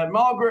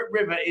 Margaret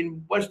River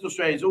in Western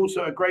Australia is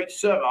also a great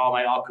surf. Oh,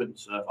 mate, I couldn't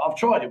surf. I've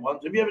tried it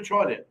once. Have you ever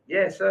tried it?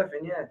 Yeah,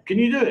 surfing, yeah. Can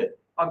you do it?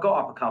 I got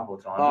up a couple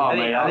of times. Oh, I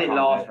didn't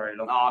last very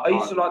long. I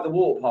used to like the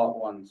water park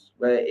ones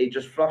where it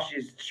just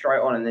flushes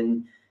straight on and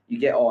then you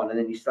get on and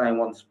then you stay in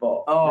one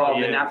spot.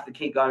 Rather than have to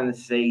keep going in the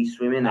sea,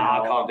 swimming.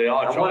 I can't do it.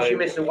 And once you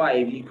miss a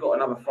wave, you've got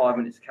another 5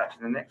 minutes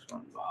catching the next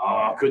one.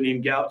 I couldn't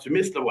even get up to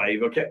miss the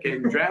wave. I kept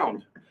getting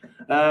drowned.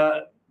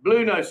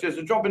 Blue Nose says,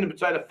 a drop in the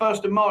potato,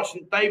 1st of March,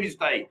 St. David's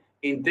Day.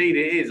 Indeed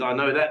it is. I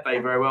know that day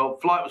very well.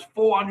 Flight was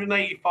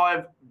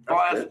 $485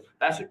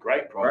 That's a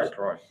great price. Great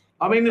price.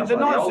 I mean, the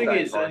nice thing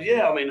is,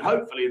 I mean,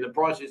 hopefully the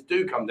prices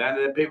do come down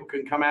and then people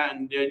can come out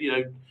and,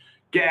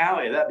 get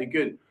out here. That'd be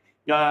good.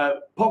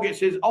 Pocket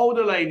says,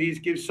 older ladies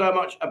give so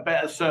much a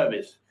better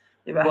service.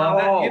 Yeah,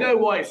 but you know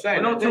what he's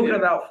saying. We're not talking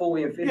about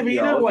 40 and 50. Yeah, but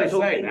you know what he's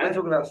saying. We're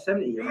talking about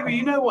 70. Yeah, but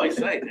you know what he's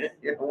saying.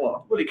 Yeah,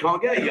 what? Well, he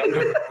can't get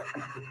younger.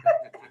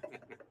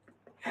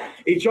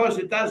 He tries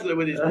to dazzle her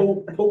with his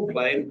pool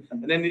playing,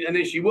 and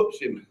then she whoops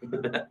him.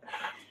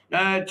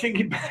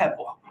 Chinky Bear.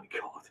 Oh my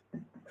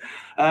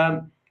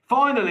God.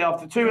 Finally,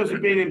 after 2 months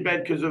of being in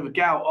bed because of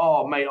gout,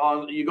 oh mate,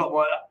 you got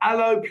my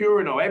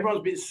allopurinol.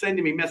 Everyone's been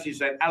sending me messages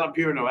saying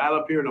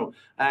allopurinol,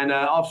 and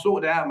I've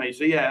sorted it out, mate.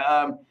 So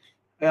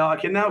I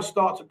can now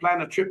start to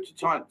plan a trip to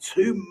Thailand.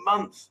 2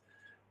 months,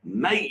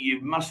 mate.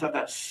 You must have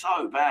that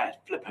so bad.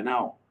 Flipping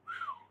out,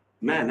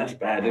 man. That's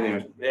bad.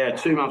 Anyway, yeah,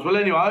 2 months. Well,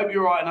 anyway, I hope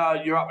you're right now.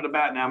 You're up and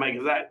about now, mate.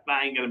 Because that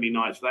ain't gonna be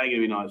nice. That ain't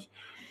gonna be nice.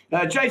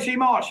 JC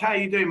Marsh, how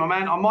you doing, my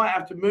man? I might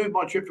have to move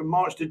my trip from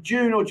March to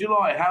June or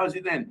July. How is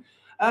it then?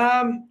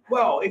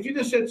 Well, if you'd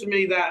have said to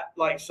me that,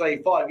 like, say,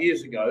 5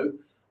 years ago,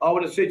 I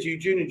would have said to you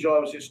June and July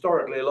was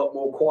historically a lot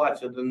more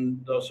quieter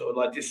than the sort of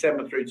like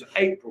December through to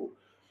April.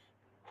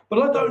 But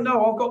I don't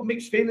know. I've got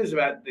mixed feelings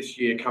about this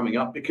year coming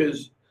up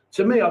because,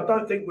 to me, I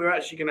don't think we're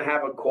actually going to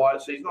have a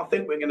quiet season. I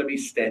think we're going to be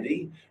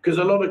steady because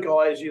a lot of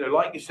guys,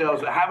 like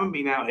yourselves that haven't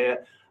been out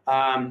here,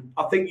 I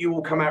think you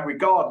will come out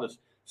regardless.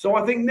 So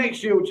I think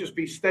next year will just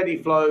be steady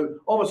flow.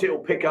 Obviously, it will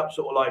pick up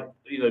sort of like,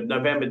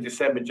 November,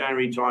 December,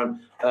 January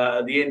time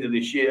at the end of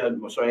this year,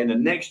 end of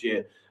next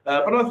year.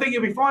 But I think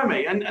you'll be fine,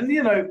 mate. And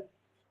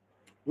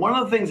one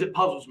of the things that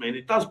puzzles me, and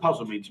it does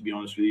puzzle me, to be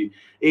honest with you,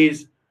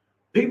 is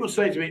people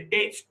say to me,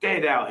 it's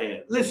dead out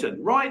here.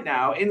 Listen, right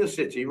now, in the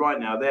city,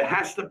 there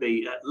has to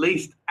be at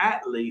least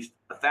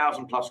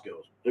 1,000 plus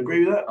girls.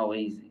 Agree with that? Oh,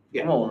 easy.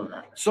 Yeah. More than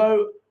that.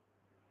 So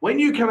when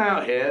you come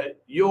out here,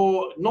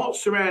 you're not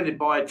surrounded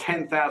by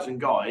 10,000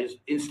 guys.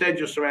 Instead,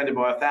 you're surrounded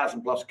by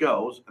 1,000 plus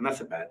girls, and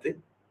that's a bad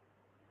thing.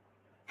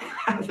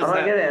 I don't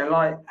get it.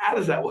 How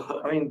does that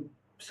work? I mean,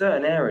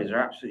 certain areas are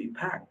absolutely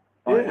packed.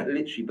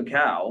 Literally,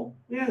 Bacau.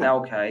 Yeah.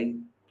 Okay.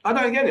 I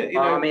don't get it.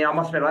 I mean, I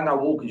must admit, I don't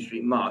go Walking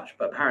Street much,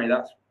 but apparently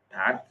that's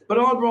packed. But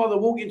I'd rather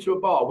walk into a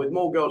bar with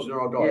more girls than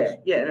there are guys.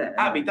 Yeah.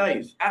 Happy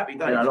days. I mean,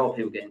 a lot of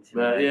people get into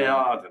it. Yeah,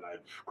 I don't know.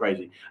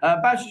 Crazy.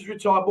 Bashers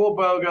retired more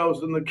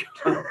girls than the.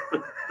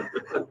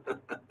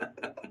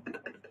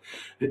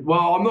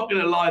 Well, I'm not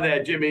going to lie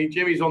there, Jimmy.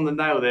 Jimmy's on the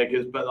nail there,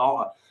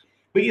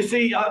 but you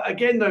see,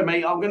 again though,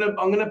 mate, I'm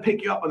gonna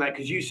pick you up on that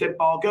because you said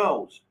bar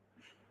girls.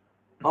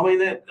 I mean,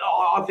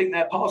 I think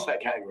they're past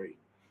that category.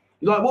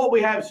 Like what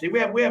we have, we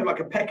have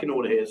like a pecking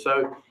order here.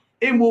 So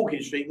in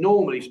Walking Street,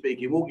 normally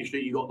speaking,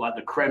 you got like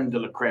the creme de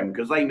la creme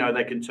because they know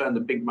they can turn the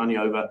big money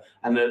over,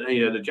 and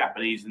the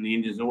Japanese and the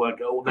Indians and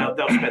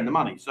they'll spend the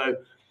money. So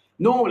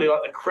normally,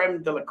 like the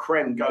creme de la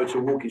creme go to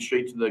Walking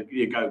Street to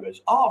the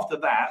go-go's. After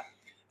that,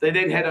 they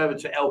then head over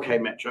to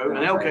LK Metro, and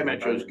LK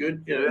Metro is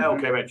good.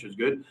 LK Metro is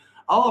good.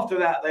 After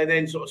that, they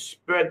then sort of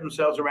spread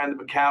themselves around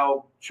the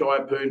Bacau,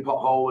 Chai Poon,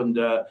 Pothole, and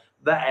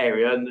that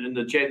area, and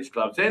the gents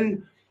clubs.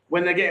 Then,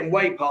 when they're getting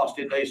way past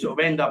it, they sort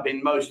of end up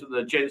in most of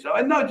the gents.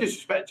 And no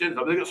disrespect to gents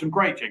clubs, they've got some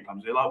great gent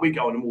clubs. We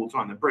go on them all the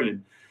time. They're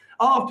brilliant.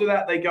 After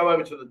that, they go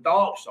over to the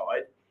dark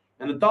side,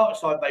 and the dark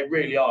side they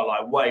really are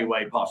like way,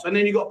 way past. And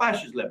then you got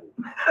Bashers level.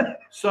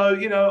 So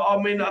I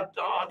mean, I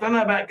don't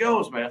know about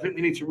girls, mate. I think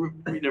we need to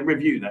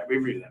review that.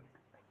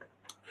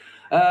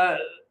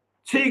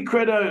 T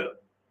Credo.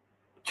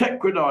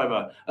 Tech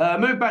Crediver.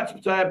 Moved back to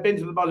Pattaya, been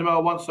to the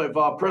Bajamel once so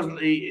far,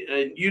 presently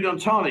in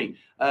Udon Thani,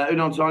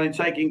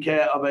 taking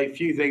care of a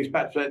few things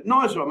back to Pattaya.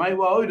 Nice one, mate.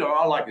 Well, Udon,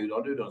 I like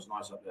Udon. Udon's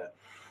nice up there.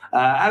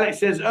 Alex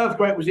says,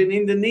 earthquake was in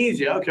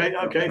Indonesia. Okay,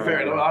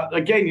 fair enough.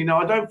 Again,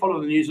 I don't follow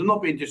the news. I'm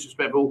not being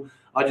disrespectful.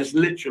 I just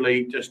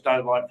literally just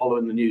don't like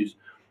following the news.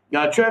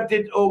 Trev,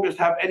 did August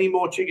have any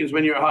more chickens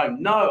when you were at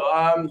home?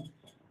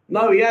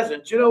 No, he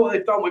hasn't. Do you know what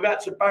they've done? We've had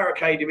to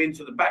barricade him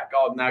into the back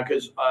garden now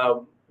because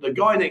the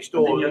guy next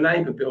door, your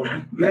neighbour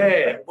building.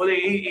 Yeah, well,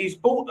 he's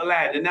bought the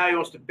land and now he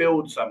wants to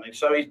build something.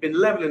 So he's been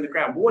levelling the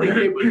ground. But what he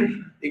did was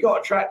he got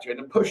a tractor in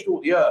and pushed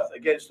all the earth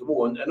against the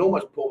wall and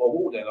almost put a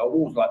wall down. Our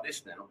wall's like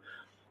this now.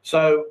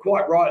 So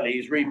quite rightly,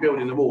 he's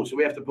rebuilding the wall. So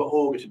we have to put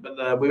August,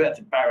 but we've had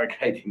to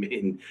barricade him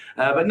in.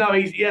 But no,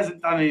 he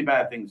hasn't done any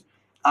bad things.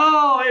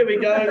 Oh, here we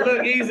go.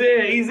 Look, he's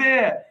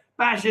here.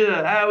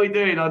 Basher, how are we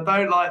doing? I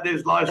don't like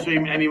this live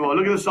stream anymore.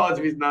 Look at the size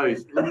of his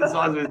nose.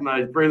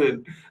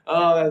 Brilliant.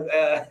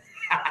 Oh,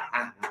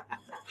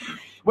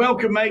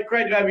 welcome, mate.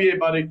 Great to have you here,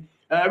 buddy.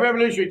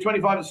 Revolutionary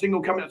 25 and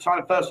single coming to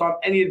China first time.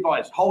 Any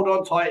advice? Hold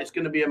on tight. It's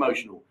going to be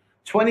emotional.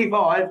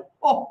 25.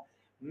 Oh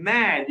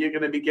man, you're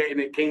going to be getting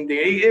it, King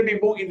D. He'll be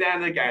walking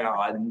down the gate.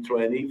 I'm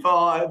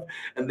 25,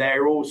 and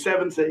they're all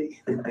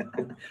 70,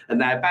 and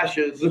they're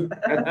bashers.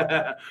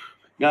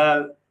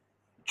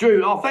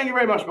 Drew, thank you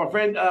very much, my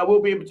friend. We'll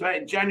be in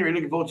Pattaya in January.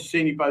 Looking forward to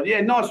seeing you both.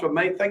 Yeah, nice one,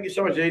 mate. Thank you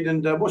so much, Ed.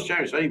 And what's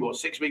January? It's only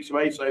 6 weeks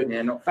away, so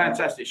yeah, not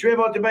fantastic. Should we have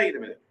our debate in a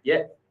minute?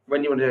 Yeah.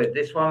 When you want to do it,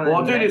 this one? Well,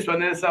 I'll do this one,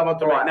 then I'll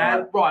do it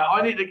now. Right,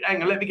 I need to,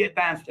 hang on, let me get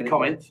down to the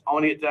comments. I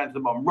want to get down to the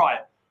bottom. Right,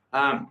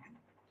 hang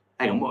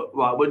on,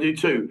 right, we'll do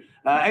two.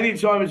 Any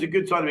time is a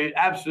good time to meet.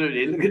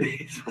 Absolutely, look at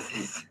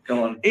this.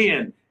 Go on.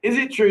 Ian, is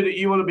it true that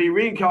you want to be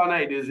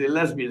reincarnated as a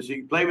lesbian so you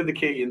can play with the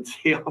kitty and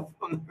tee off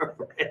on the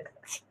red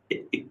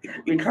tee?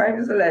 We claim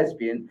as a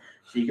lesbian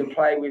so you can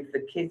play with the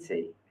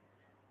kitty.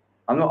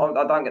 I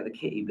don't get the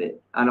kitty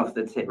bit and off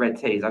the red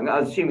tees. I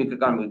assume we could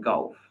go with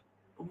golf.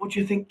 What do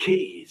you think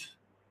kitty is?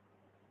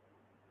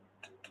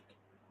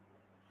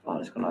 Oh,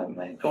 it's gone over,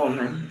 mate. Go on,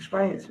 man.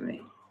 Explain it to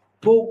me.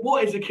 Well,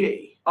 what is a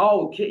kitty?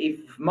 Oh,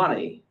 kitty for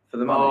money. For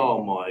the money.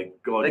 Oh my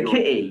God! The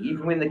kitty. You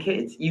can win the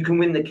kitty. You can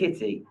win the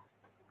kitty.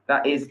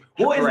 That is.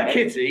 What correct.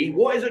 is a kitty?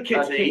 What is a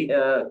kitty?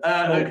 Small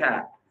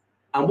cat.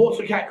 And what's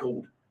a cat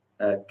called?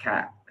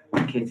 Cat.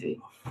 Kitty.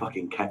 I'll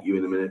fucking cat you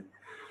in a minute.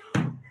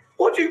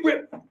 What do you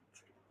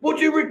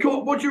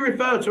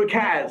refer to a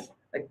cat as?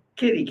 A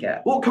kitty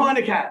cat. What kind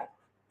of cat?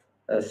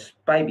 A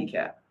baby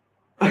cat.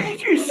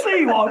 Did you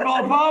see what I've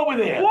got a bar with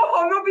here? What?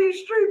 I'm not being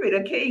stupid.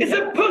 A kitty It's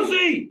cat. a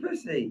pussy.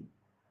 Pussy.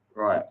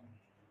 Right.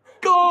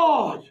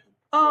 God.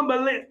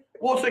 Unbelievable.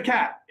 What's a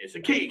cat? It's a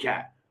kitty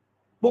cat.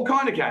 What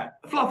kind of cat?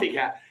 A fluffy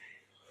cat.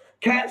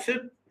 Cats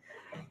are...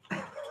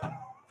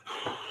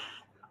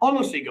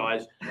 Honestly,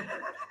 guys.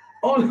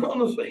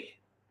 Honestly.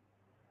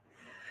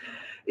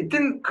 It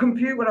didn't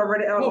compute when I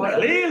read it out. Well,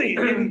 clearly it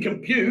didn't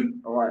compute.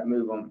 All right,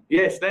 move on.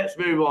 Yes, let's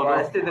move on.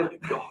 Right, let's do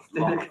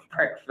the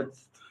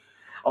breakfast.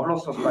 I've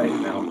lost my space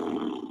now.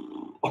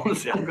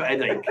 Honestly, I've got a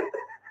headache.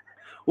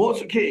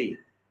 What's a kitty?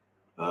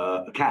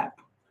 A cat.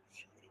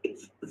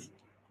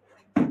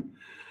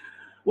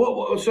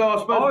 What? So I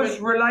suppose I was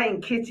relating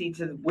kitty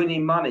to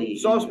winning money.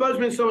 So I suppose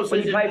when someone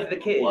says you pay for the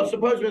kitty. Well, I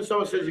suppose when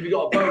someone says if you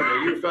got a boner,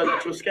 you refer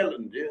that to a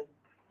skeleton, do you?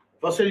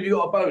 If I said if you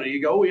got a boner, you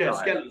go, oh yeah,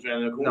 skeletons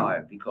around the corner.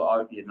 No,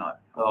 because no.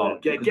 Oh,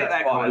 get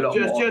that comment.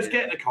 Just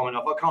get the comment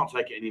off. I can't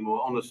take it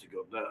anymore. Honestly,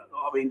 God.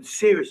 I mean,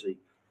 seriously.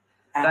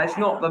 That's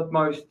not the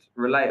most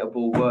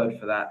relatable word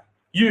for that.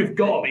 You've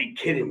got to be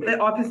kidding me.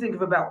 I can think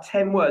of about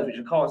 10 words which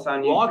I can't say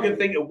on YouTube. Well, I can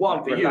think of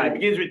one for you. It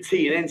begins with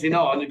T and ends in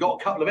R and it's got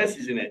a couple of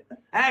S's in it.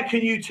 How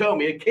can you tell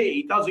me a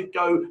kitty doesn't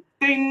go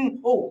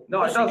ding? Oh,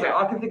 no, it doesn't.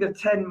 I can think of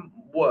 10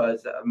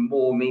 words that are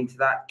more mean to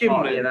that. Give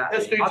them it.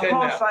 Let's do 10 I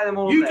can't say them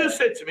all. You just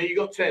said to me you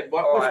got 10.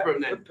 Right, whisper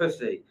them then.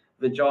 Pussy,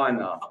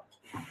 vagina.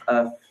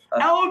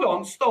 Hold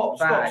on. Stop.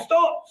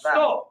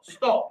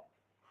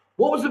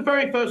 What was the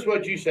very first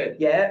word you said?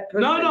 Yeah.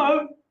 Pussy.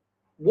 No.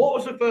 What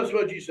was the first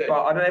word you said?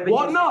 But I don't ever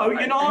what? No,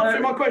 you're not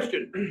answering my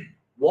question.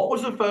 What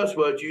was the first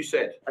word you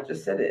said? I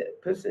just said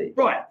it. Pussy.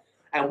 Right.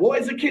 And what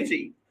is a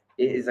kitty?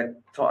 It is a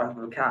type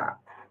of a cat.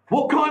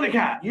 What kind of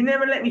cat? You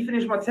never let me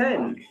finish my 10.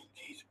 Oh,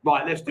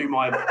 right, let's do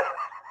my...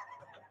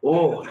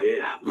 Oh,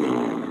 dear.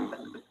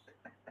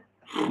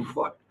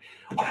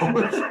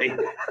 Honestly.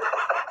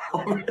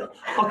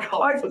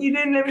 You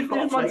didn't let me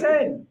finish my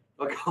 10.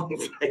 I can't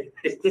say this.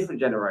 It's different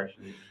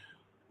generations.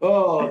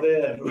 Oh,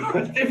 dear.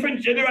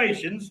 Different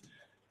generations?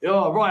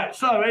 Oh, right.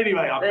 So,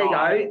 anyway, there you go.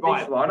 Right.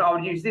 This one. I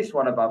would use this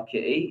one above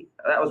kitty.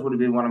 That would have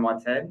been one of my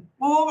 10.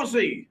 Well,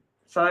 obviously.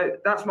 So,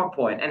 that's my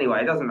point. Anyway,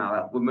 it doesn't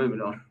matter. We're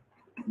moving on.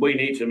 We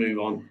need to move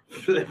on.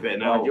 Flip it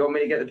now. Right, do you want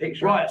me to get the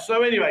picture? Right.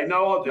 So, anyway,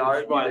 I'll do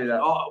this. Right. Do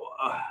that.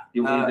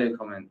 You want me to do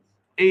comments?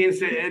 Ian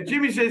said,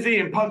 Jimmy says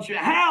Ian punched you.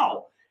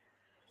 How?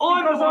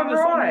 Because I'm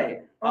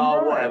right.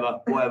 Whatever.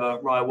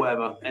 Right,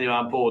 whatever. Anyway,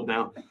 I'm bored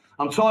now.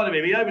 I'm tired of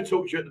him. He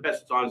overtalks you at the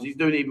best of times. He's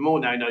doing even more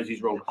now. He knows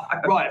he's wrong.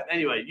 Right,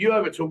 anyway, you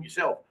overtalk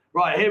yourself.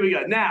 Right, here we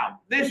go. Now,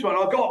 this one,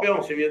 I've got to be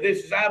honest with you,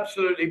 this has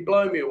absolutely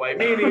blown me away.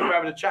 Me and Ian were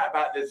having a chat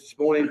about this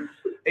morning.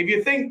 If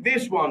you think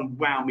this one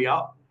wound me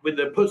up with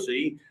the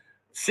pussy,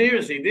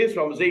 seriously, this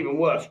one was even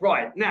worse.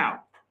 Right,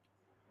 now,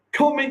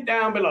 comment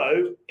down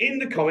below in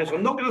the comments.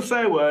 I'm not going to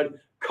say a word.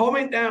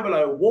 Comment down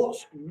below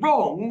what's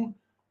wrong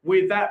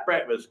with that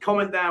breakfast.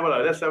 Comment down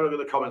below. Let's have a look at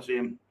the comments,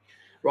 Ian.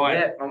 Right.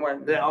 Yeah, I'm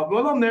waiting.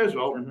 Well, I'm there as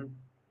well.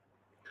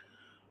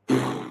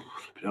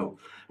 Mm-hmm.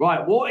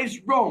 Right, what is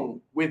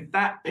wrong with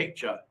that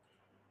picture?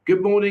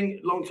 Good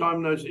morning. Long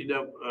time no see.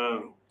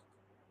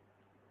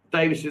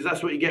 David says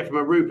that's what you get from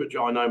a Rupert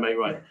jar. I know, mate.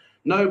 Right.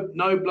 No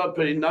blood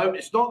pudding. No,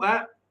 it's not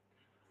that.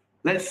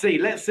 Let's see.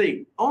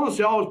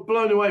 Honestly, I was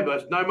blown away,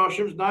 but no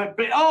mushrooms. No.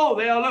 But, oh,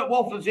 they are. Look,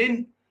 waffles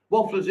in.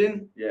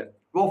 Yeah.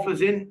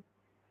 Waffles in.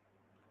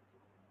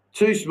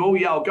 Too small.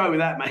 Yeah, I'll go with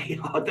that, mate.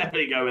 I'll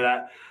definitely go with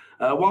that.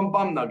 One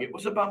bum nugget.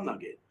 What's a bum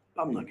nugget?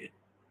 Bum nugget.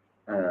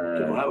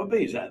 What that would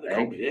be? Is that the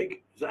concrete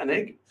egg? Is that an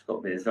egg? It's got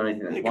to be. It's the only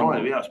thing that's it one.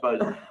 Kind of, yeah, I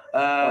suppose.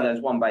 There's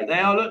one bacon. They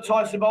are. Look,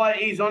 Tyson by it.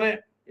 He's on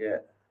it. Yeah.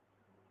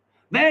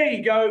 There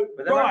you go.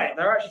 Right.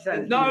 They're actually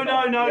saying. No.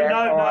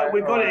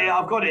 We've got it here.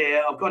 I've got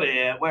it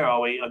here. Where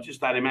are we? I've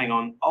just had him. Hang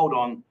on. Hold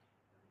on.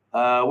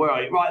 Where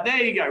are you? Right.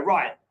 There you go.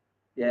 Right.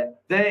 Yeah.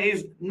 There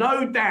is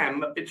no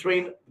dam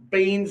between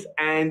beans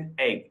and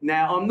egg.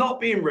 Now, I'm not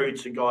being rude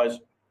to guys.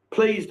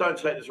 Please don't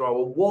take this wrong.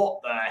 Well,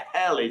 what the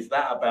hell is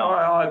that about?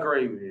 I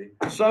agree with you.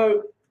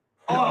 So,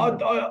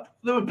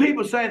 there were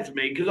people saying to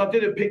me, because I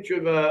did a picture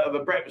of a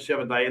breakfast the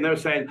other day, and they were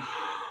saying,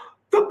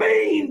 the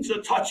beans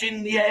are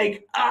touching the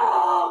egg.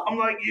 Ah, I'm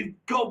like,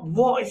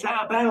 what is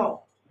that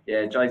about?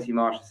 Yeah, JT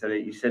Marshall said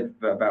it. You said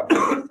about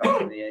beans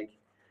touching the egg.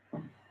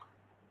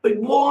 But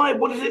why?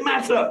 What does it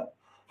matter?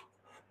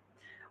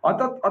 I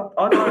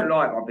don't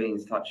like my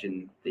beans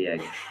touching the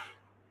egg.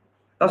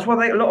 That's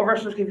why a lot of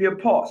restaurants give you a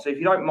pot. So if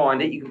you don't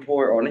mind it, you can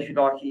pour it on. If you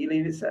like it, you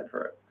leave it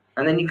separate,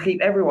 and then you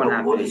keep everyone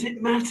happy. What does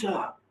it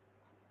matter?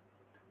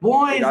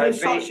 Why is there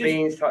such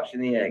beans touching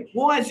the egg?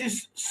 Why is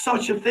this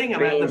such a thing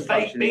about the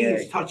baked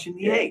beans touching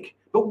the egg?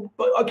 But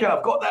okay,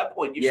 I've got that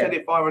point. You said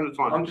it 500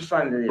 times. I'm just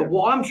saying that. But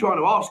what I'm trying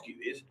to ask you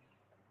is,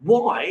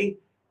 why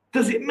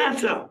does it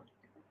matter?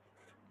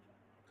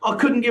 I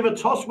couldn't give a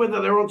toss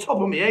whether they're on top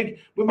of my egg.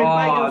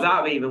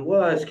 That'd be even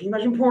worse. Can you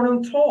imagine pouring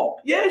on top?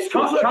 Yes,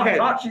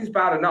 touching's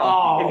bad enough.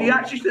 Oh. If you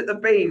actually took the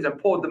beans and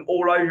poured them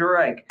all over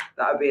your egg,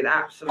 that would be an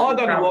absolute. I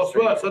don't know what's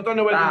worse. I don't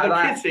know whether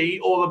the kitty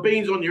or the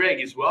beans on your egg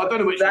is worse. I don't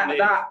know which one it is.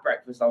 That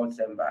breakfast I would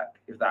send back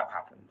if that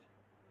happened.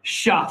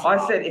 Shut up.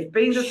 I said if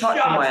beans are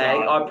touching my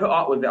egg, I'd put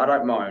up with it. I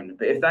don't mind.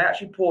 But if they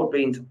actually poured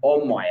beans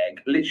on my egg,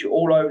 literally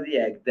all over the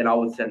egg, then I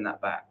would send that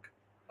back.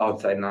 I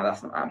would say no,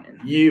 that's not happening.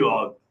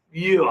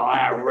 You are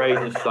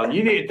outrageous, son.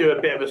 You need to do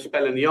a bit of a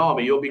spell in the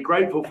army. You'll be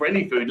grateful for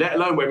any food, let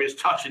alone whether it's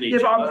touching each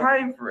other. Yeah, but I'm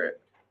paying for it.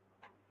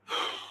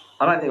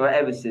 I don't think I've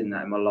ever seen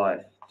that in my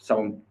life.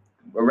 A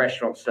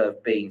restaurant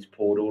served beans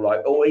poured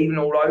or even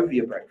all over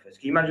your breakfast.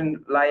 Can you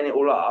imagine laying it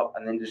all up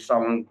and then just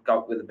someone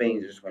go with the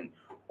beans and just went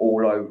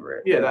all over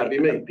it? Yeah, that'd be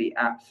me. That'd be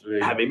absolutely.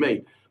 That'd be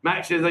me.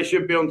 Max says they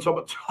should be on top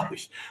of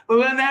toast. Well,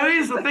 then there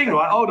is the thing,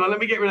 right? Hold on, let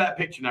me get rid of that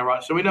picture now,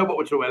 right? So we know what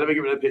we're talking about. Let me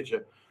get rid of the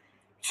picture.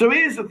 So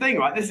here's the thing,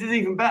 right? This is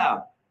even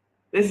better.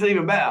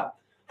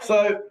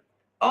 So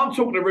I'm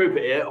talking to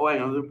Rupert here. Oh, hang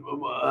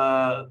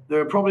on. There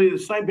are probably the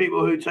same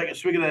people who take a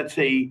swig of their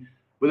tea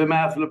with a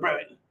mouthful of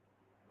bread.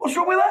 What's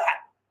wrong with that?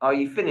 Oh,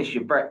 you finish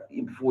your breakfast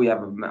before you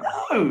have a mouth.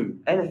 No.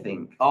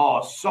 Anything.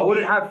 Oh, I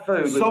wouldn't have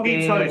food with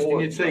soggy toast in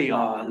your tea.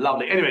 Oh,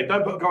 lovely. Anyway,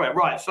 don't put a comment.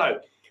 Right, so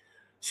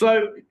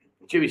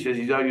Jimmy says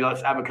he only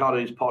likes avocado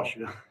in his posh.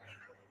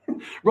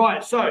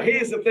 Right, so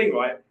here's the thing,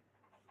 right?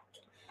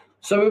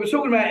 So we were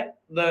talking about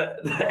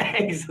the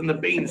eggs and the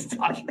beans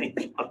touching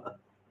each other.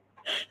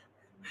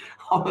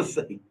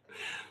 Honestly.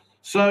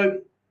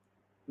 So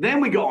then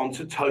we got on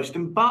to toast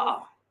and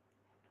butter.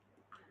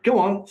 Go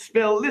on,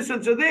 Spill,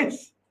 listen to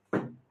this.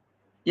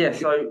 Yeah,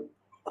 so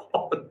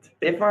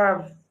if I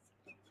have...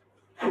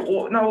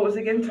 what was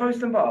it again?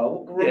 Toast and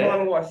butter?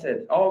 Remind me what I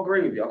said. I'll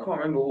agree with you. I can't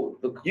remember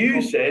what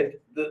You said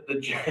that the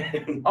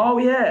jam... Oh,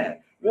 yeah.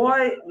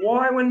 Why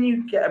when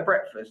you get a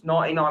breakfast,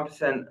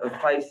 99% of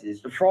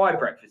places, the fried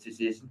breakfast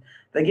is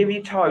they give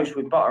you toast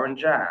with butter and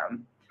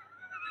jam.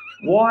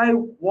 Why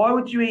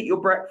would you eat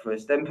your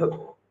breakfast, then put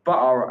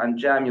butter and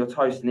jam your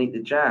toast and eat the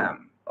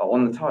jam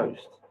on the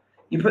toast?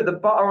 You put the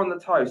butter on the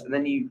toast and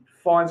then you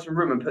find some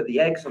room and put the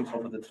eggs on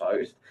top of the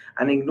toast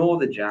and ignore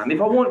the jam.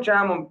 If I want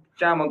jam on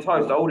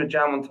toast, I order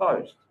jam on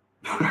toast.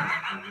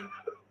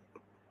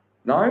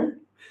 No?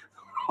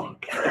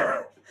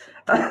 Okay.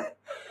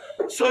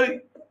 So...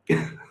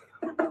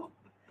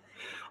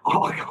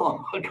 I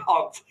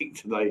can't take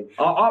today.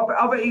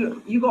 I bet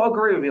you got to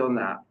agree with me on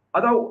that.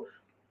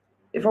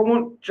 If I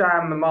want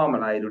jam and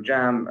marmalade or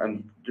jam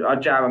and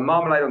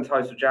marmalade on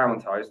toast or jam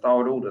on toast, I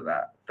would order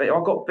that. But if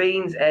I've got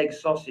beans, eggs,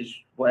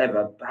 sausage,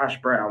 whatever,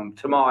 hash brown,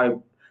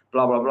 tomato,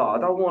 blah blah blah, I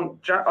don't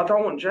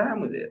want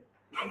jam with it.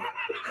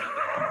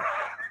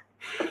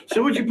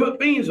 So would you put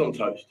beans on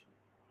toast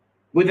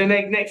with an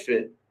egg next to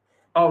it?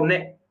 Oh,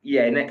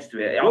 next to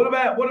it.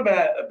 What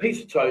about a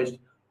piece of toast,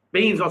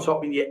 beans on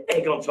top, and your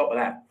egg on top of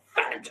that?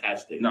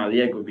 Fantastic. No,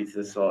 the egg would be to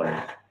the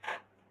side.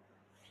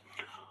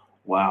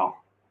 Wow.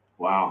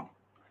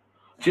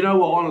 Do you know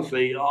what?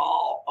 Honestly, I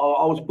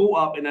was brought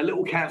up in a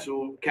little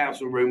council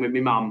room with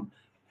my mum,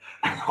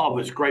 and I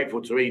was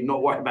grateful to eat,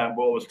 not worry about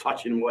what I was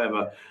touching and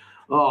whatever.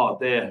 Oh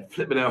dear,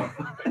 flipping out.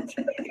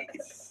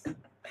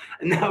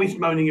 And now he's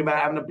moaning about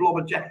having a blob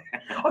of jam.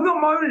 I'm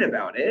not moaning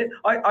about it.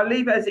 I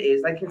leave it as it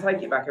is. They can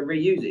take it back and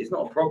reuse it. It's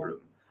not a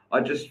problem. I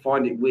just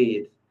find it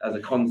weird as a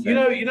concept.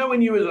 You know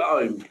when you was at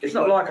home. It's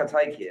not like I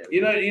take it.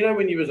 You know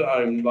when you was at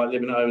home, like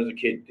living at home as a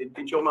kid.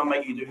 Did your mum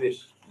make you do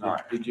this? No.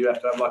 Did you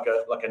have to have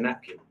like a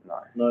napkin?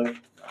 No.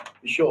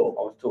 You sure?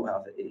 I was taught how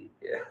to eat.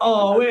 Yeah.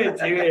 Oh, where did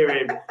you hear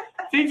him?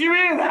 Did you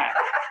hear that?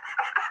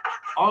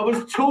 I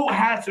was taught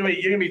how to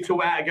eat. You're gonna be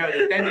taught how to go to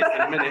the dentist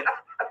in a minute.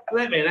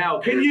 Let me know.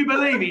 Can you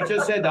believe he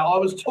just said that? I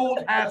was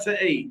taught how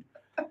to eat.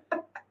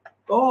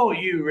 Oh,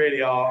 you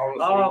really are,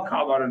 honestly. Oh,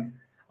 come on.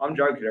 I'm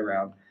joking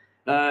around.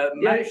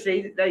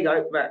 See, there you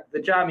go. The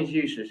jam is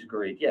useless,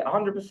 agreed. Yeah,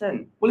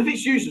 100%. Well, if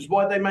it's useless,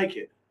 why'd they make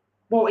it?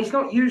 Well, it's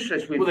not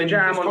useless with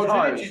jam on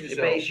toast, yourself.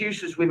 But it's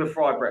useless with a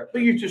fried breakfast.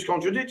 But you've just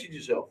contradicted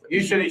yourself.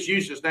 You said it's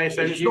useless, now you're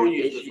saying it's not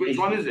useless. Which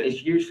one is it?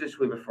 It's useless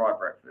with a fried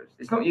breakfast.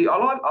 It's not you. I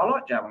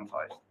like jam on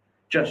toast.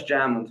 Just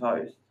jam on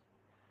toast.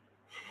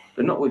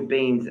 But not with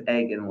beans,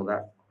 egg, and all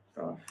that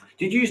stuff.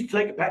 Did you used to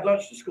take a packed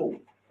lunch to school?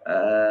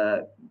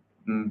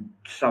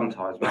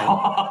 Sometimes,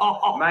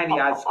 mainly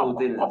at school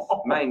dinners.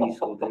 Mainly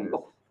school dinners.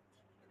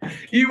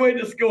 You went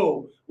to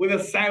school with a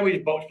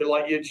sandwich box for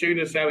like your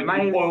tuna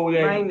sandwich, boiled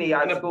egg. Mainly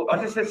out of school.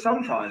 I just said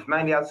sometimes.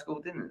 Mainly out of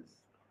school dinners.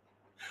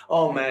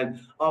 Oh man,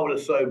 I would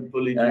have so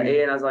bullied you.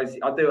 Ian has OCD.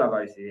 I do have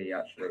OCD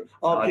actually.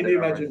 Oh, can you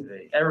imagine?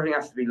 OCD. Everything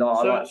has to be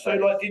like. So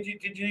like, did you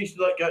used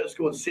to like go to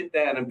school and sit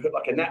down and put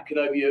like a napkin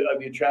over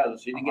your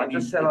trousers? So you didn't get I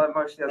just said I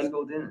mostly had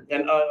school dinners.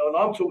 And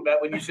I'm talking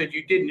about when you said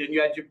you didn't and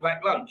you had your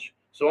black lunch.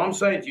 So I'm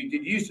saying to you,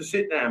 did you used to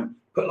sit down,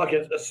 put like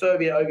a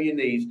serviette over your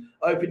knees,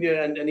 open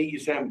your and eat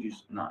your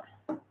sandwiches? No.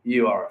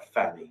 You are a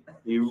fanny.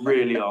 You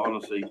really are,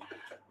 honestly.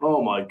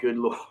 Oh my good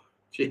Lord.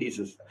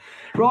 Jesus.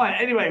 Right,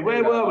 anyway,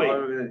 where were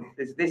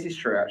we? This is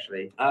true,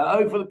 actually.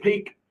 For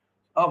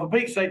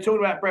Pete's sake, talking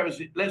about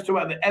breakfast, let's talk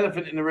about the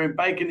elephant in the room.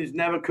 Bacon is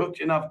never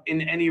cooked enough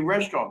in any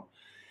restaurant.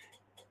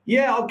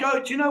 Yeah, I'll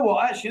go. Do you know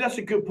what? Actually, that's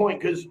a good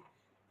point because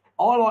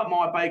I like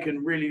my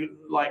bacon really,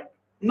 like,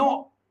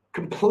 not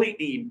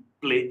completely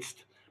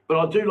blitzed, but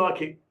I do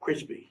like it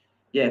crispy.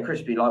 Yeah,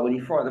 crispy. Like when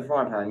you fry it in the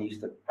frying pan, you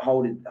used to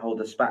hold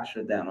the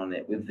spatula down on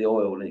it with the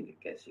oil and it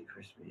gets it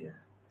crispy. Yeah,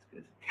 it's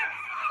good.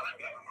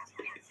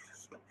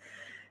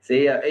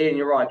 See, Ian,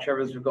 you're right.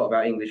 Trevor's forgot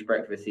about English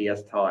breakfast. He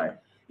has Thai.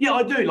 Yeah,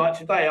 I do. Like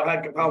today, I've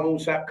had kapal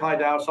mulsap, kai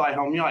dao, sai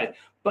hom yai.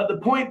 But the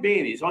point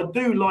being is, I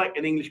do like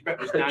an English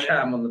breakfast.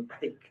 Jam on the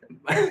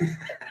bacon.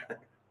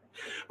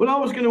 Well, I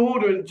was going to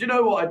order, and do you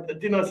know what?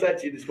 Didn't I say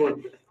to you this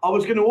morning? I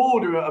was going to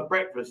order a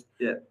breakfast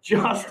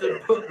just to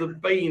put the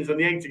beans and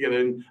the egg together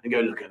and go,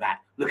 look at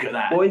that.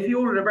 Well, if you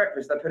order a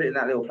breakfast, they put it in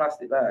that little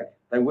plastic bag.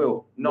 They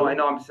will.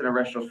 99% of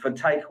restaurants for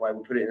takeaway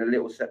will put it in a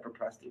little separate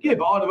plastic bag. Yeah,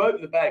 but I'd have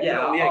opened the bag,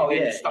 and the egg,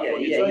 and just stuck it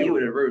on your table. You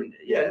would have ruined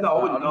it. Yeah, no,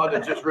 I wouldn't. I'd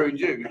have just ruined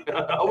you.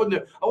 I wouldn't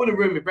have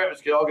ruined my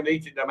breakfast because I'm going to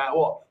eat it no matter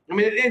what. I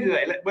mean, at the end of the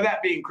day,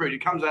 without being crude,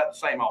 it comes out the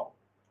same hole.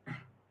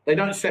 They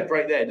don't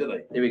separate there, do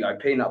they? Here we go.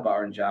 Peanut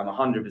butter and jam,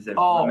 100%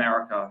 from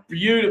America.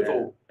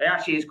 Beautiful. Yeah. It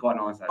actually is quite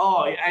nice. Actually.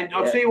 Oh, and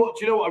I'll tell you what.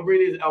 Do you know what I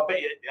really? I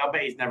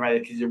bet he's never had it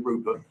because he's a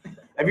Rupert.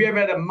 Have you ever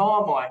had a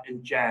Marmite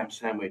and jam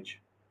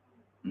sandwich?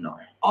 No.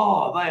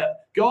 Oh,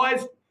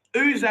 guys.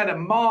 Who's had a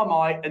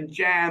Marmite and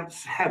jam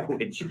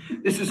sandwich?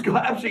 This has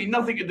got absolutely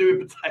nothing to do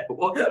with potato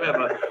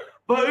whatsoever.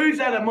 But who's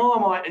had a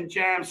Marmite and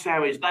jam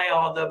sandwich? They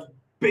are the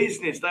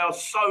business. They are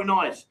so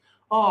nice.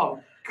 Oh.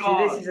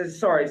 God. See,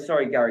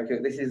 sorry, Gary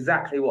Cook. This is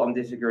exactly what I'm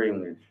disagreeing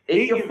with.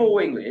 Eat your full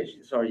English.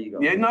 Sorry, you go.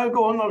 Yeah, no,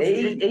 go on.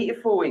 Eat your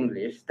full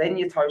English, then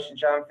your toast and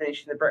jam,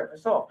 finishing the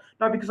breakfast off.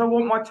 No, because I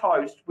want my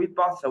toast with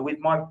butter with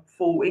my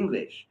full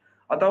English.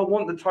 I don't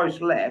want the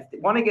toast left.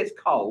 One, it gets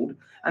cold,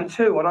 and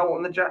two, I don't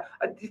want the jam.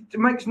 It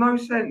makes no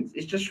sense.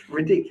 It's just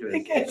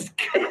ridiculous.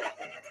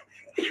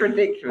 It's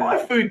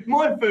ridiculous.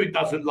 My food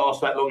doesn't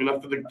last that long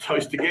enough for the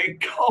toast to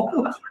get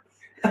cold.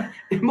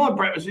 My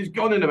breakfast is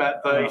gone in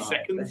about 30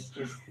 seconds.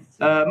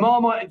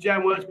 Marmite and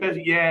jam works best.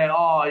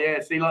 Yeah,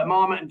 see, like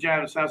Marmite and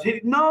jam sounds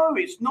hidden. No,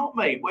 it's not,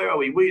 mate. Where are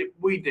we?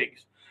 We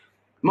digs.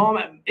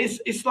 Marmite,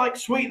 it's like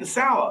sweet and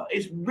sour.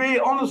 It's really,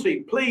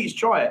 honestly, please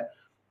try it.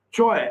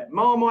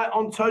 Marmite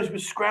on toast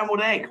with scrambled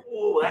egg.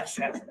 Oh, that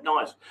sounds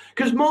nice.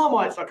 Because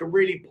Marmite's like a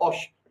really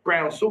posh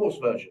brown sauce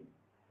version.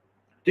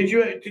 Did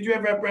you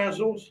ever have brown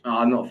sauce? No,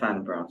 I'm not a fan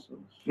of brown sauce.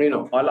 Me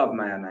not. I love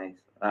mayonnaise.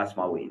 That's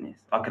my weakness.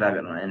 I could have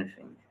it on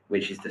anything,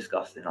 which is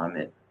disgusting, I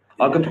admit.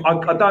 I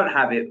don't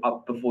have it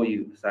before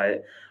you say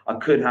it. I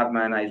could have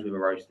mayonnaise with a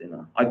roast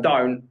dinner. I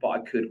don't, but I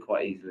could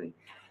quite easily.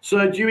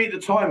 So do you eat the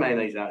Thai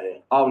mayonnaise out here?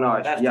 Oh no,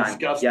 it's that's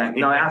disgusting. Yank.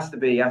 No, it has to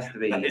be.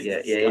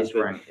 It's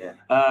rank.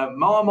 Yeah.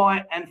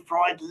 Marmite and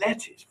fried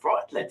lettuce.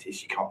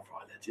 You can't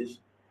fry lettuce.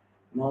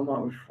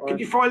 Marmite with fried. Can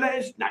you fry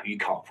lettuce? No, you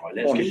can't fry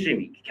lettuce. Well, I'm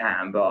assuming you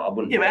can, but I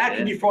wouldn't. Yeah, but how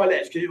can you fry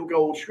lettuce? Because it will go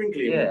all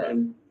shrinkly. Yeah.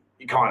 And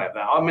you can't have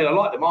that. I mean, I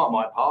like the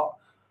Marmite part.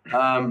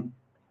 Don't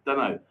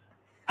know.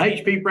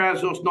 HP brown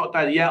sauce, not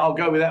daddy. Yeah, I'll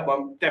go with that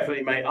one.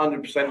 Definitely, mate.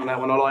 100% on that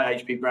one. I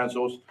like HP brown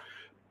sauce.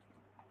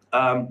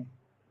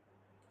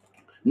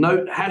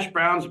 No, hash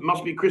browns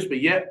must be crispy.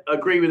 Yep,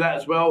 agree with that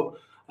as well.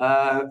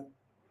 I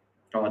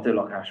do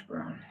like hash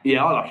brown.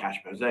 Yeah, I like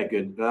hash browns. They're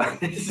good.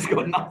 This has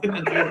got nothing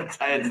to do with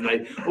potato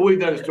today. All we've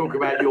done is talk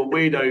about your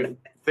weirdo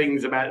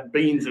things about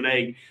beans and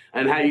egg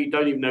and how you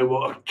don't even know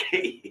what a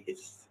kit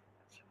is.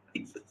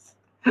 Jesus.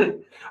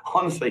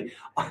 Honestly,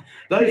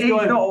 those it's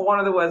guys. Not one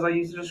of the words I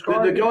used to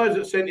describe. The guys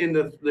that sent in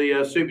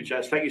the super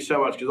chats, thank you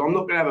so much, because I'm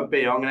not going to have a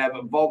beer. I'm going to have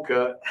a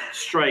vodka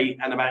straight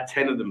and about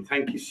 10 of them.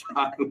 Thank you so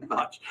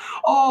much.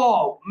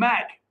 Oh,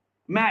 Mac,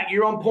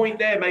 you're on point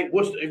there, mate.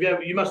 Worcester,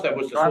 you must have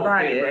Worcester sauce.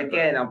 I've had it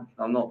again.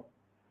 I'm not.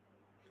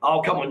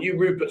 Oh, come on, you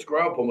Ruperts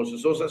grow up on Worcester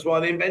sauce. That's why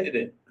they invented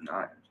it.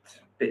 No, it's a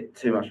bit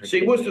too much.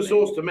 See, Worcester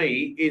sauce to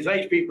me is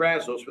HP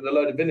brown sauce with a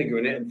load of vinegar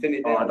in it and thin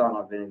it down. I don't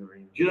like vinegar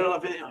either. Do you not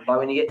like vinegar? Like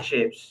when you get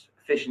chips.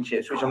 Fish and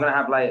chips, which I'm going to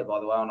have later,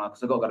 by the way,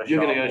 because I've got to go to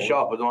You're going to go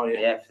Sharpers, aren't you?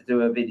 Yeah, to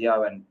do a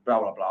video and blah,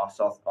 blah, blah.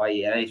 So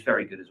and it's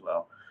very good as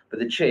well. But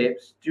the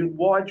chips, dude,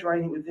 why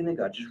drain it with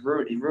vinegar?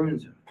 It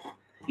ruins them.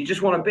 You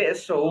just want a bit of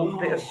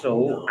salt,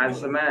 and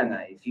some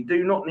mayonnaise. You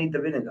do not need the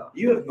vinegar.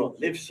 You have not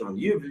lived, son.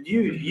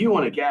 You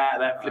want to get out of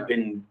that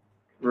flipping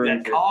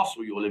that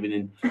castle you're living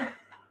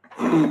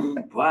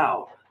in.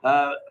 Wow.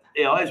 Yeah,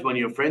 there's one of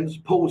your friends.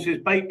 Paul says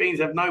baked beans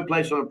have no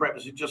place on a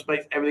breakfast. It just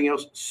makes everything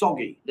else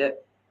soggy. Yeah.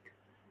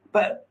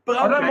 But okay.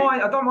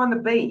 I don't mind the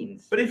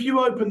beans. But if you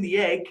open the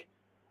egg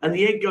and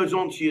the egg goes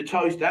onto your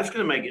toast, that's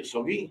going to make it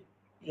soggy.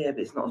 Yeah,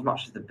 but it's not as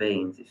much as the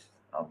beans.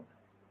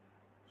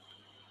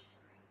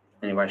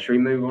 Anyway, should we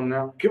move on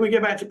now? Can we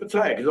get back to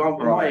Pattaya? Because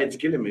my head's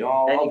killing me.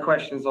 Any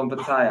questions on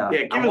Pattaya?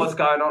 Yeah, what's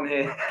going on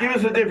here? Give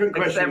us a different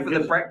question. Except for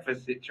the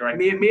breakfast situation.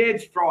 My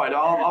head's fried.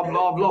 I've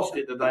lost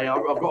it today.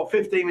 I've got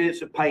 15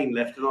 minutes of pain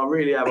left, and I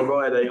really have a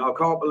right headache. I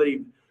can't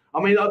believe.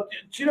 I mean, do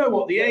you know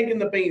what? The egg and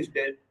the beans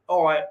bit,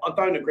 all right, I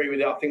don't agree with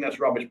it. I think that's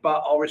rubbish,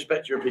 but I'll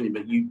respect your opinion.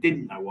 But you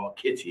didn't know what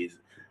a kitty is.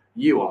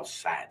 You are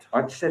sad.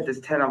 I said there's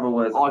 10 other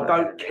words. I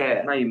don't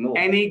care. Maybe more.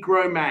 Any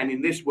grown man in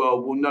this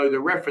world will know the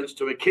reference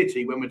to a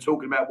kitty when we're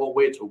talking about what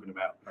we're talking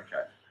about.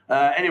 Okay.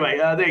 Anyway,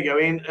 there you go.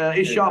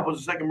 Is Sharples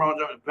the second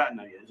branch of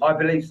Pattaya? I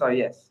believe so.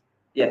 Yes.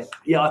 Yes.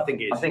 Yeah, I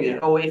think it is. I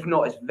think. Or if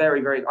not, it's very,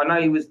 very. I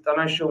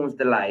know Sean was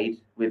delayed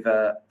with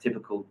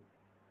typical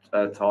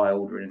Thai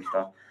ordering and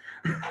stuff.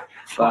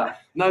 But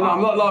no,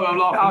 I'm not laughing. I'm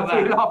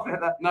laughing at that. Laughing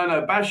at that.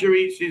 No. Basher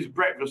eats his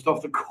breakfast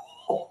off the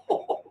course.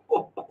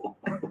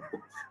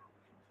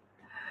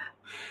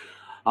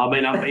 I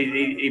mean,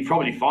 he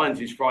probably finds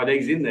his fried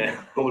eggs in there.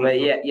 But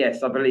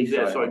yes, I believe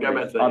so. Yeah, sorry, go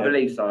back to that. I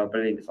believe so. I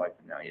believe it's open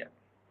now. Yeah,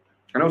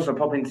 and also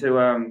pop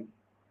into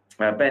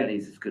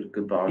Bentley's is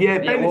good bar. Yeah,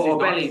 Bentley's. Well,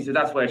 Bentley's.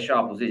 That's where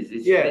Sharples is.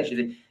 It's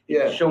literally.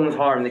 Yeah. Sean's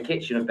hiring the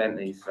kitchen of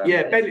Bentley's. So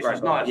yeah, Bentley's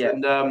is nice,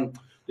 and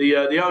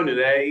the owner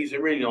there, he's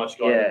a really nice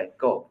guy. Yeah,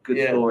 got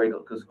good story.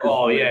 Got good.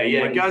 Oh story.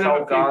 yeah. Go and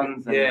have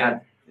guns. Yeah.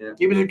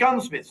 He was a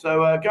gunsmith, so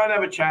go and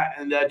have a chat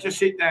and just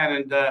sit down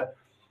and.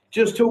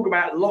 Just talk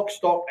about lock,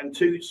 stock, and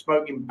two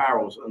smoking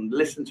barrels, and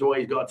listen to what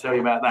he's got to tell you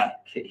about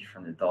that. Kitty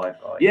from the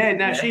dive bar.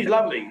 Yeah, she's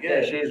lovely.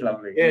 Yeah, she is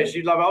lovely. Yeah,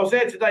 she's lovely. I was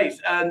there today,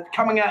 and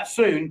coming out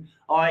soon,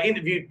 I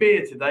interviewed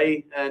Beer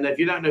today. And if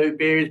you don't know who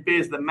Beer is,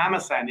 Beer's the mama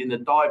san in the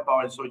dive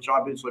bar in Soy Chai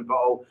in Soy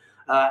Bottle.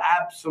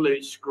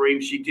 Absolute scream.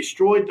 She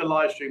destroyed the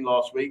live stream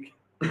last week.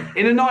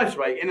 In a nice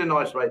way.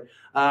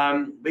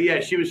 But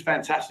yeah, she was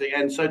fantastic.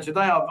 And so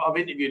today I've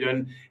interviewed her,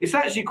 and it's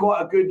actually quite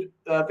a good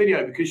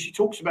video because she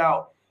talks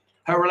about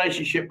her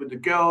relationship with the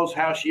girls,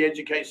 how she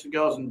educates the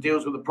girls and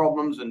deals with the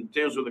problems and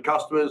deals with the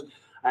customers,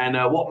 and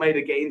what made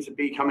her get into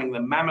becoming the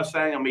mama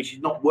san. I mean, she's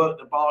not worked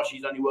the bar;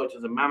 she's only worked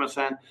as a mama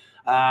san,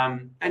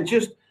 and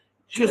just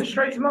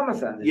straight to mama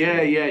san.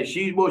 Yeah.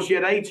 She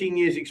had 18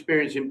 years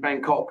experience in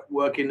Bangkok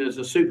working as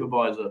a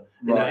supervisor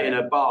in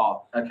a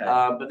bar. Okay.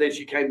 But then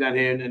she came down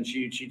here and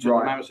she took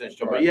the mama san's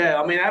job. Right. But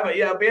yeah, I mean,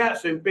 I'll be out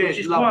soon. Beer's Which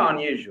is lovely. quite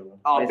unusual.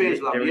 Oh,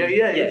 Beer's lovely.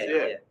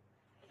 Yeah.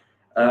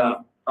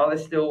 Are there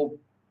still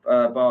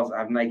bars that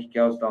have naked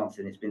girls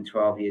dancing? It's been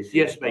 12 years.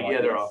 Yes, mate.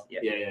 Yeah, there are.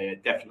 Yeah,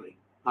 definitely.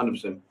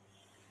 100%.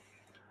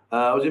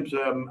 I was in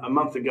a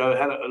month ago,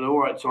 had an all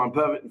right time,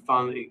 perfect and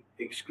fun,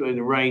 excluding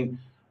the rain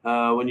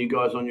when you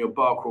guys on your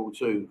bar crawl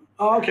too.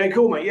 Oh, okay,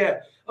 cool, mate. Yeah.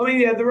 I mean,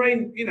 yeah, the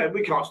rain, we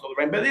can't stop the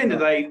rain, but at the end of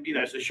the day,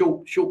 it's a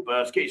short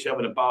burst. Get yourself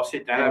in a bar,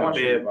 sit down, have a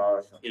beer.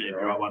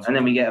 And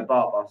then we get a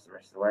bar bus the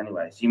rest of the way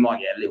anyway, so you might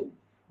get a little.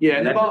 Yeah,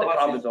 and the bar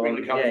bus bring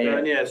the covers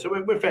down. Yeah, so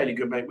we're fairly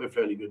good, mate. We're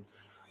fairly good.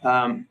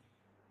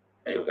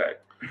 There you go.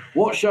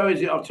 What show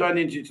is it I've turned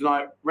into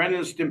tonight? Ren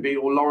and Stimpy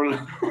or Lauren?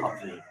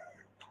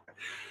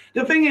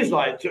 The thing is,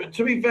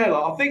 to be fair,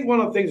 I think one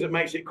of the things that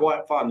makes it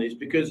quite fun is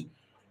because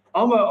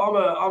I'm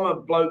a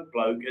bloke,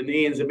 and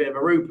Ian's a bit of a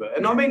Rupert,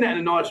 and I mean that in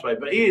a nice way.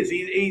 But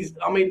he's.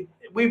 I mean,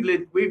 we've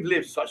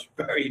lived such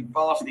very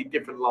vastly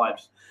different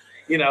lives.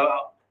 I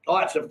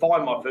had to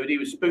find my food. He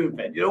was spoon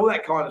fed. All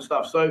that kind of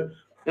stuff. So.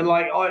 And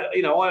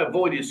I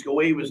avoided school.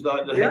 He was the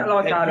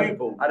head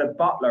pupil. I had a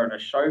butler and a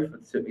chauffeur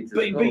took me to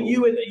school. But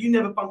you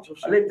never bunked off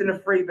school. I lived in a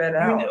 3-bed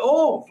house.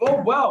 Well.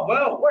 Well,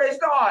 it's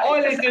not.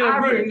 I lived in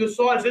a room the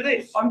size of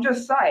this. I'm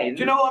just saying. Do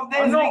you know what?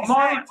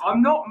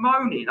 I'm not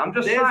moaning. I'm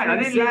just saying. I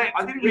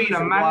didn't live in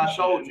a mansion. I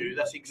told you.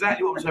 That's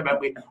exactly what I'm saying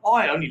about me.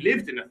 I only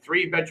lived in a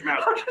 3-bedroom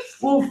house.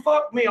 Well,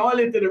 fuck me. I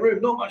lived in a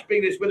room, not much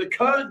bigger than this, with a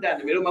curtain down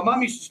the middle. My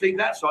mum used to sleep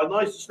that side, and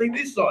I used to sleep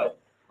this side.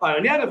 I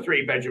only had a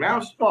 3-bedroom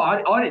house. Well,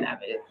 I didn't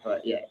have it,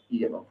 but yeah, you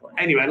get my point.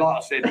 Anyway, like I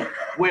said,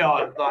 we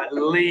are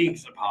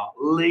leagues apart.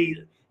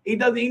 He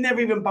never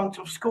even bunked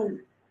off school.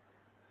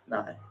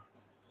 No.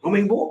 I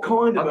mean, what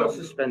kind of? I got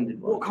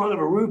suspended. What kind of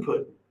a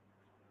Rupert?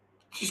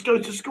 Just go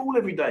to school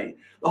every day.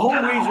 The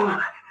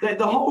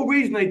whole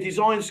reason they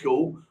designed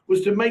school was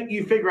to make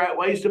you figure out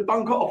ways to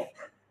bunk off.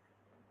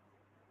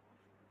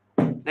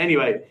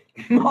 Anyway,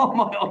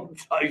 Marmite on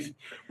toast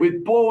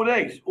with boiled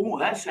eggs. Oh,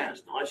 that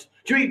sounds nice.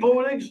 Do you eat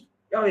boiled eggs?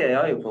 Oh yeah,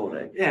 I eat boiled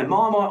eggs. Yeah,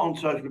 Marmite on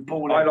toast with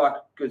boiled eggs. I like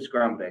good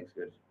scrambled eggs,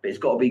 but it's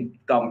got to be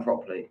done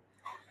properly.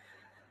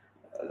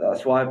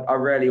 That's why I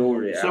rarely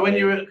order it. So when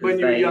you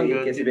were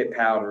younger, it gets a bit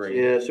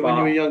powdery. Yeah. So when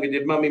you were younger,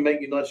 did Mummy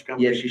make you nice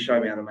scrambled eggs? Yeah, she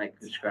showed me how to make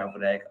good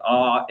scrambled egg.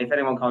 If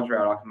anyone comes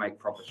around, I can make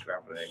proper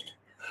scrambled egg.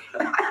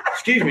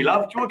 Excuse me,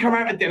 love. Do you want to come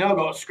around for dinner? I've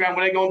got a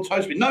scrambled egg on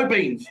toast with no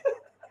beans.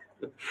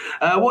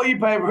 What are you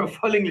paying for a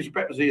full English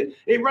breakfast here?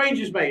 It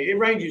ranges, mate. It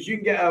ranges. You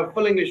can get a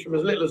full English from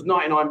as little as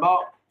 99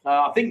 baht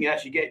I think you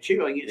actually get it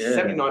cheap. I think it's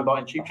 79 baht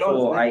in cheap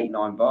Charlies. Or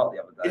 89 baht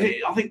the other day. Is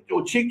it? I think,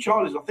 or cheap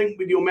Charlies. I think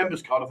with your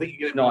members card, I think you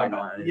get it.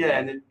 99. Yeah,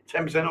 and then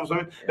 10% off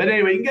something. Yeah. But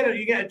anyway, you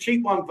get a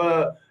cheap one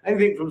for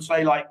anything from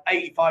say like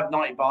 85,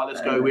 90 baht.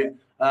 Let's go with.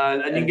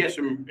 And you can get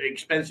some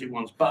expensive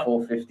ones, but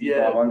 450,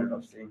 500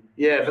 I've seen.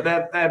 Yeah, but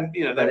they're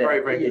very,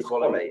 very good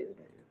quality.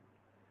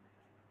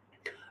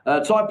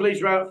 Thai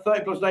police around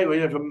 30 plus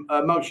days from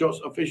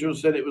mugshots.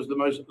 Officials said it was the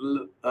most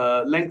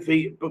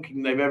lengthy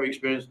booking they've ever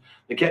experienced.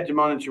 They kept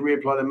demanding to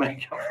reapply their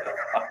makeup.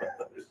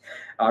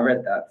 I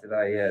read that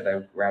today. Yeah, they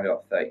rounded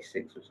up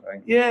 36 or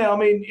something. Yeah, I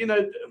mean,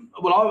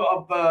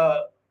 well,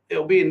 I've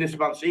it'll be in this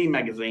month's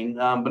e-magazine,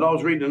 but I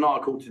was reading an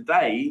article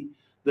today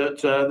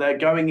that they're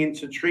going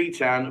into Tree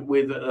Town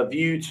with a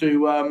view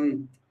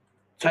to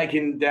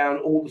taking down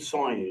all the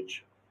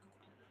signage.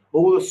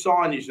 All the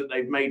signage that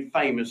they've made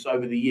famous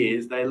over the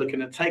years, they're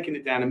looking at taking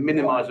it down and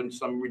minimise them to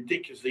some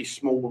ridiculously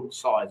small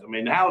size. I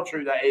mean, how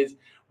true that is,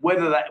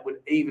 whether that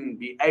would even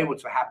be able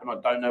to happen, I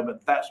don't know,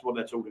 but that's what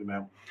they're talking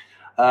about.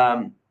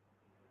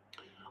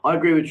 I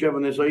agree with Trevor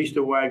on this. I used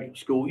to wag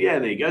school. Yeah,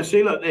 there you go.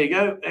 See, look, there you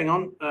go. Hang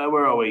on.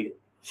 Where are we?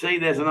 See,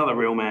 there's another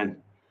real man.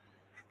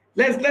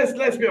 Let's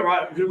be all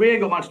right, because we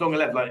ain't got much longer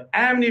left. Like,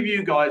 how many of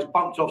you guys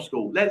bumped off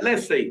school?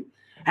 Let's see.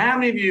 How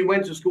many of you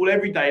went to school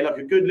every day like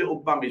a good little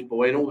bummies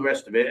boy and all the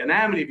rest of it? And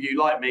how many of you,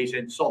 like me,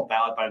 said, sod that,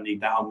 I don't need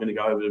that. I'm going to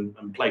go over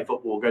and play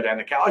football, go down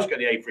the CAF. I just go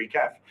to the A3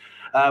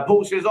 CAF.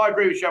 Paul says, I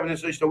agree with Shavin.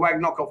 This used to wag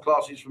knockoff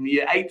classes from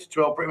year 8 to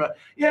 12 pretty much.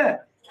 Yeah,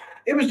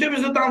 it was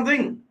a done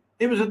thing.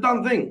 It was a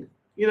done thing.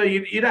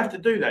 You'd have to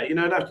do that. You'd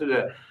have to do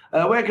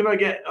that. Where can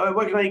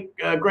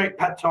I great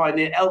Pad Thai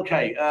near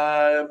LK?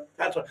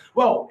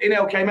 Well, in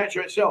LK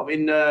Metro itself. If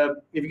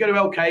you go to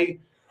LK,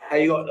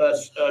 you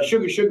got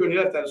Sugar on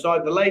your left-hand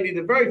side. The lady,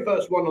 the very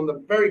first one on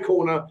the very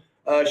corner,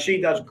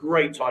 she does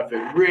great Thai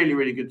food. Really,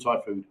 really good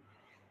Thai food.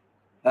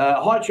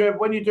 Hi, Trev.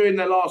 When you're doing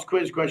the last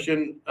quiz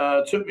question,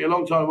 took me a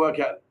long time to work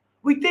out.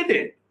 We did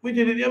it. We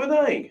did it the other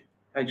day.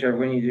 Hey, Trev,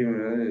 when you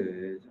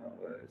do...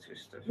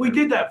 we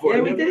did that for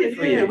you. We did it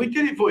for you. Yeah, we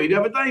did it for you the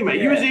other day, mate.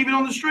 Yeah. You was even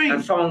on the street.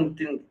 And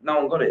no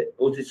one got it.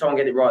 Or did someone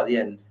get it right at the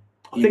end?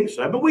 I think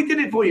so, but we did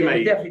it for you, mate.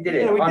 We definitely did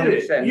it. Yeah, we did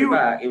it. You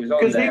back, it was on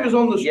because he was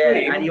on the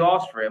street, and you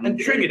asked for him, and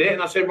triggered it,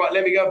 and I said, right,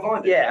 let me go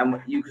find it. Yeah, and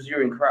because you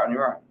were in crowd on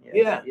your own.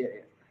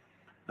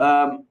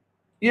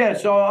 Yeah.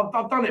 So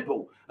I've done it,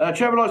 Paul.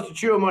 Trevor likes to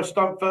chew on my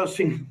stump first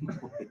thing.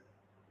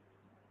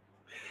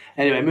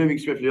 Anyway, moving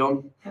swiftly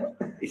on.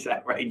 He's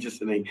outrageous,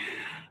 isn't he?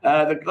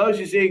 The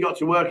closest he got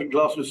to working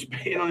class was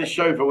spitting on his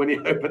chauffeur when he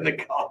opened the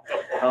car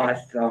door. Oh,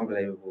 that's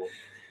unbelievable.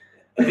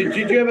 Did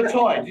you have a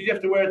tie? Did you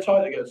have to wear a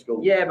tie to go to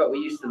school? Yeah, but we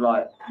used to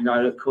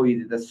call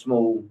you the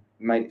small,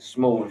 make it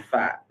small and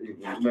fat.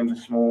 Remember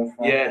small and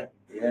fat? Yeah.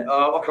 Yeah.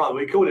 I can't remember what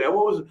we called it.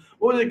 What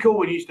was it called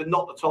when you used to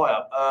knot the tie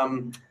up?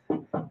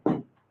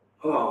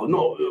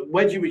 Not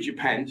wedgie with your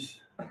pants.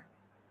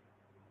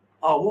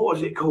 Oh, what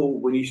was it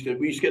called when we used to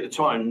get the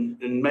tie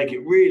and make it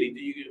really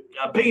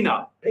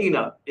peanut.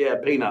 Yeah,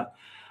 peanut.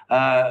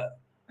 I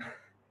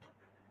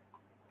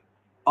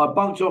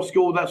bunked off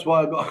school. That's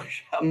why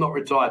I'm not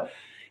retired.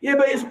 Yeah,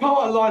 but it's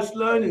part of life's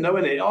learning, though,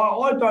 isn't it?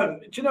 I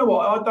don't. Do you know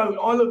what?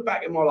 I look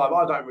back in my life.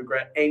 I don't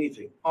regret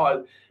anything.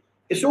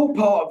 It's all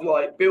part of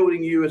like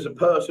building you as a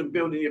person,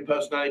 building your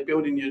personality,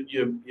 building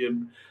your.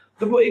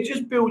 It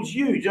just builds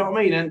you. Do you know what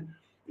I mean? And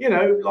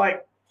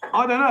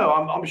I don't know.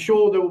 I'm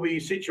sure there will be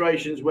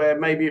situations where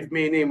maybe if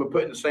me and Ian were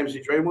put in the same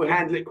situation, we'll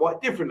handle it quite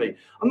differently.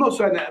 I'm not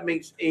saying that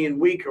makes Ian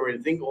weak or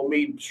anything, or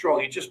me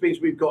strong. It just means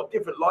we've got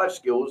different life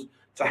skills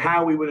to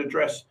how we would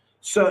address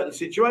certain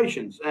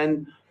situations.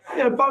 And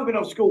bunking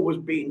off school was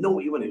being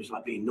naughty when it was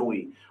like being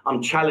naughty.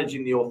 I'm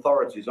challenging the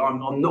authorities.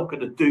 I'm not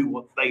going to do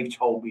what they've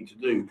told me to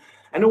do,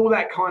 and all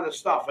that kind of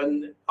stuff.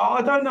 And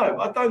I don't know.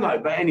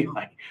 But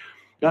anyway,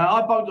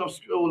 I bunked off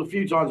school a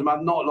few times a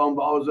month, not long,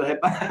 but I was ahead.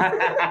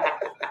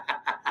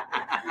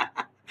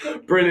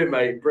 Brilliant,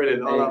 mate.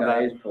 Brilliant. I love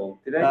that. Cool.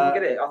 Did anyone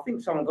get it? I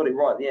think someone got it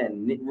right at the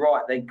end.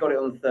 Right, they got it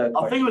on the third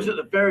question. I think it was at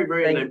the very,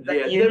 very end.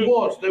 Yeah, there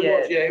was.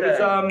 Yeah, it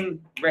was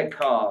red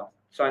car.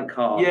 Something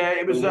car. Yeah,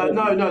 it was no,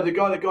 the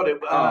guy that got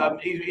it.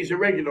 He's a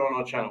regular on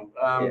our channel.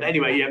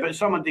 Anyway, yeah, but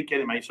someone did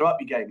get it, mate. So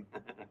up your game.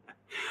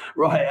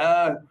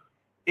 Right,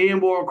 Ian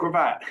wore a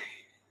cravat.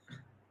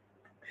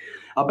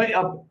 I bet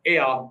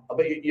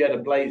you had a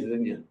blazer,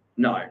 didn't you?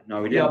 No,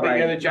 we didn't. Yeah, I bet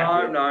you had a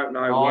jacket. No.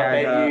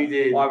 I bet you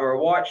did. Either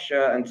a white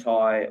shirt and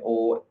tie,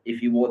 or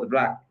if you wore the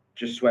black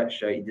just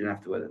sweatshirt, you didn't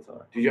have to wear the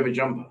tie. Did you have a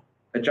jumper?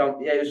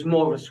 Yeah, it was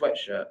more of a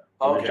sweatshirt.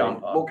 Okay.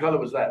 Jumper. What colour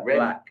was that? Red?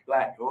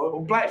 Black. Well,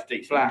 black's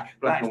decent.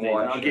 Black's and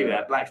white. I'll give you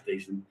that. Black's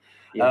decent.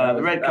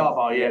 The red car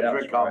bar. Yeah, the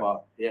red car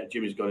bar. Yeah,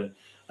 Jimmy's got it.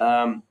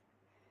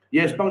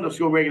 Yes, bunked off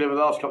school regular for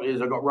the last couple of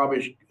years. I got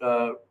rubbish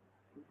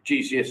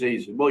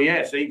GCSEs. Well,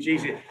 yeah, see,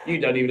 GCSE. You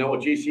don't even know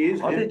what GCSE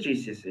is. I did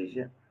GCSEs,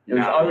 yeah. It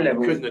was O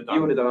levels. Couldn't have done.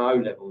 You would have done O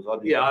levels. I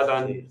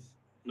done.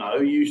 No,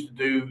 you used to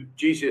do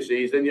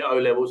GCSEs, then your O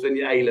levels, then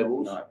your A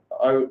levels.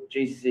 No,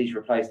 GCSEs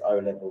replaced O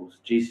levels.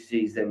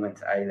 GCSEs then went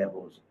to A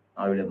levels.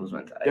 O-levels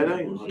went to Did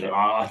A-levels. I?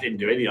 I didn't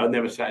do any. I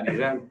never sat an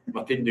exam.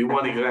 I didn't do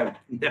one exam.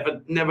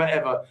 Never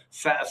ever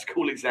sat a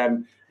school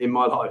exam in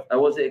my life. Oh,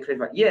 was it a cliff?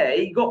 Yeah,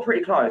 he got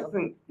pretty close. I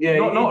think. Yeah,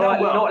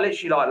 not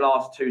literally like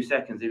last 2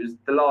 seconds. It was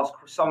the last,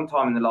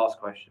 sometime in the last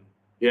question.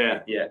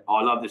 Yeah. Yeah. Oh,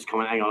 I love this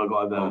comment. Hang on, I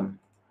got it.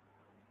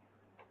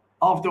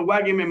 After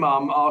wagging my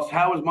mum, asked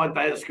how was my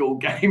day at school.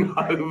 Game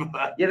over.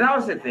 Yeah, that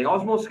was the thing. I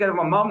was more scared of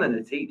my mum than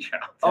the teacher.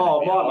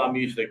 Oh, my mum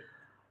used to.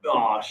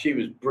 Oh, she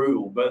was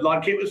brutal, but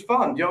like it was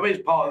fun. Do you know what I mean?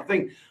 It's part of the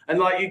thing. And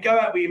like you go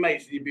out with your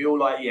mates and you'd be all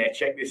like, yeah,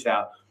 check this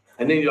out.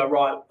 And then you're like,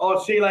 right,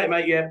 oh, see you later,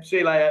 mate. Yeah, see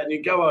you later. And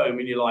you go home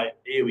and you're like,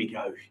 here we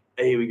go.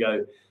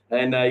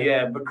 And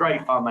yeah, but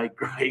great fun, mate.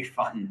 Great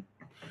fun.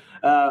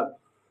 I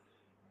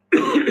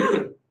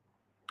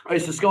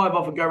used to skype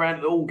off and go around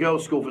to the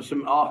all-girls school for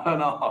some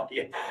R&R.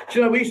 Yeah. Do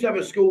you know, we used to have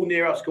a school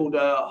near us called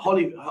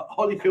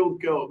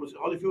Hollyfield Girl. Was it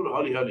Hollyfield or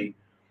Holy?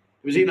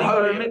 It was either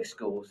a mixed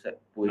school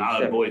or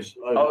boys.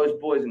 Oh, it was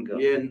boys and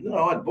girls. Yeah,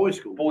 no, I had boys'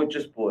 school.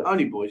 Just boys.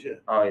 Only boys, yeah.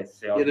 Oh, yes.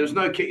 Yeah, there was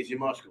no kitties in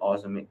my school. I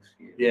was a mix.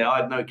 Yeah, I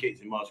had no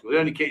kitties in my school. The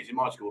only kitties in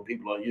my school were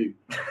people like you.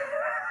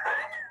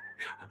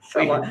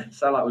 sound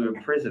like we were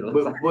in prison or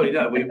something. Well, you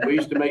know, we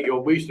used to make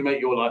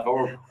your life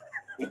horrible.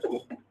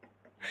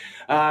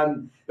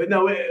 But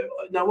no, it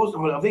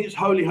wasn't Holy. I think it's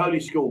Holy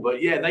School.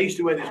 But yeah, they used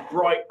to wear this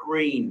bright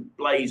green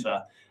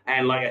blazer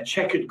and like a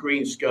checkered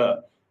green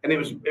skirt, and it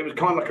was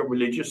kind of like a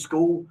religious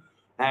school.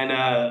 And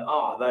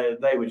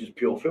they were just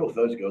pure filth.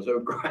 Those girls, they were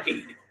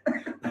great.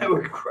 They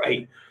were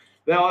great.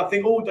 Now I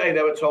think all day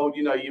they were told,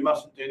 you know, you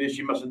mustn't do this,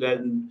 you mustn't do that,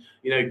 and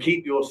you know,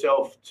 keep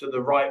yourself to the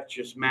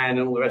righteous man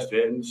and all the rest of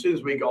it. And as soon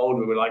as we got older,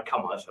 we were like,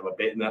 come on, let's have a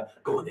bit. And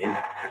go on in.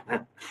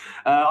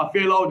 I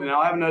feel older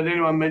now. I haven't heard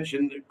anyone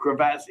mention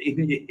cravats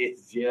in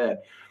years. Yeah.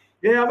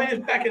 Yeah, I mean,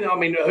 it's back in. I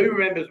mean, who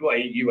remembers? Well,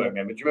 you won't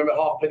remember. Do you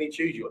remember halfpenny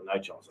chews? You got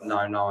no chance.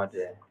 No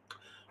idea.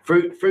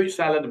 Fruit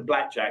salad and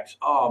blackjacks.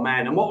 Oh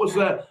man! And what was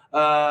the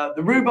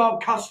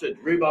rhubarb custard?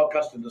 Rhubarb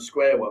custard, the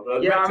square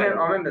one. Yeah, I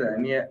remember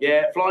them. Yeah.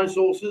 Yeah, flying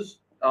saucers.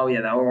 Oh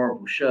yeah, they were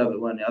horrible. Sherbet,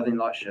 weren't they? I didn't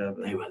like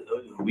sherbet.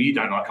 Well, you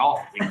don't like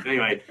half the things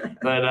anyway.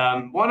 But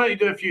why don't you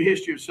do a few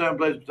history of certain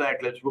places of Pattaya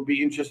clips? Would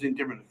be interesting.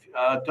 Different.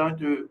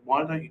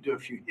 Why don't you do a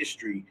few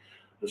history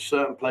of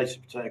certain places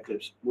of Pattaya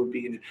clips? Would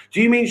be interesting.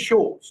 Do you mean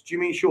shorts? Do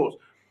me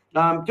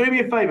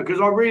a favour,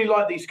 because I really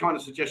like these kind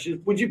of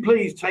suggestions. Would you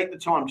please take the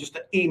time just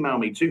to email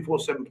me,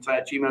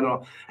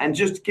 247pattaya@gmail.com, and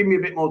just give me a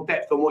bit more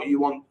depth on what you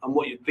want and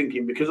what you're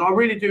thinking, because I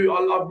really do.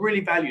 I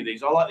really value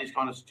these. I like these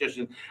kind of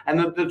suggestions. And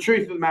the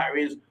truth of the matter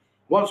is,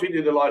 once we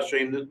do the live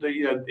stream,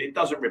 you know, it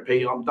doesn't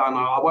repeat. I'm done.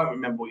 I won't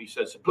remember what you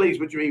said. So please,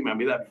 would you email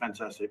me? That'd be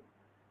fantastic.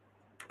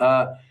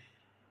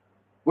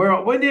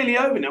 We're nearly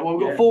over now. Well,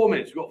 we've got 4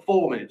 minutes.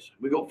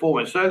 We've got 4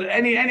 minutes. So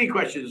any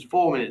questions?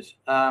 4 minutes.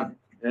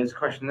 There's a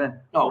question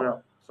there.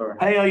 Oh. Sorry.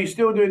 Hey, are you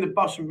still doing the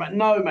bus and back?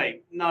 No,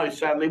 mate. No,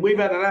 sadly. We've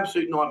had an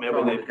absolute nightmare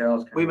with it.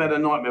 We've had a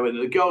nightmare with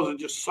it. The girls are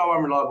just so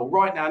unreliable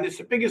right now. And it's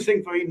the biggest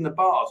thing for even the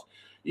bars.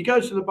 You go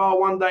to the bar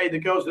one day, the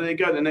girls, they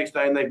go the next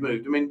day and they've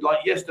moved. I mean,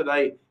 like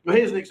yesterday, well,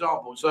 here's an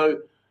example. So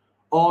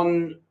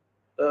on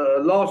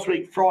last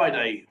week,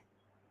 Friday,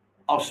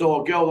 I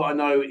saw a girl that I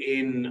know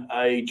in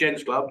a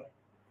gents club.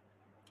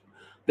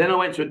 Then I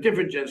went to a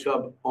different gents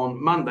club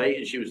on Monday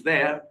and she was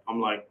there. I'm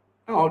like,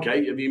 oh,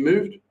 okay, have you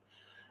moved?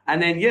 And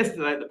then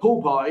yesterday at the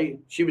pool party,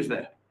 she was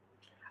there.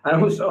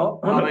 And also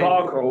on the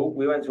bar crawl,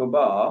 we went to a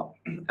bar,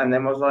 and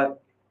then I was like,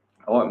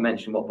 I won't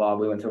mention what bar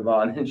we went to a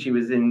bar, and then she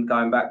was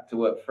going back to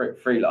work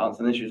freelance,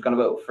 and then she was going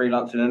to work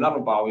freelance in another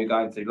bar we were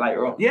going to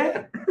later on.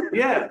 Yeah.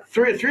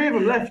 Three of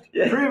them left.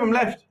 Yeah. 3 of them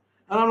left.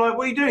 And I'm like,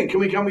 what are you doing? Can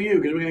we come with you?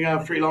 Because we're going to go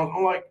on freelance.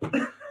 I'm like,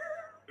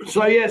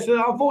 so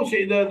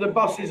unfortunately, the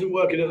bus isn't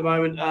working at the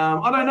moment.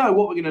 I don't know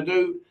what we're going to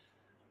do.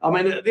 I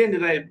mean, at the end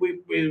of the day, we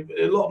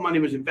a lot of money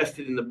was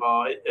invested in the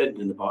bus.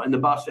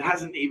 It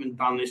hasn't even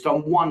done. It's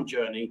done one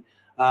journey,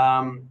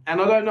 and I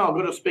don't know. I've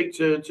got to speak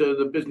to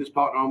the business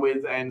partner I'm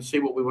with and see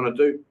what we want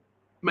to do.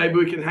 Maybe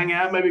we can hang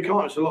out. Maybe we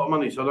can't. It's a lot of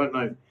money, so I don't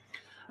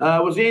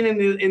know. Was Ian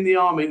in the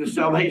army, the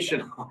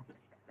Salvation Army?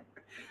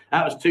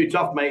 That was too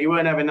tough, mate. He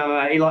weren't having none of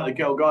that. He liked the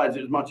girl guides.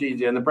 It was much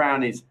easier. And the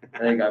brownies.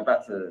 There you go.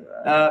 Back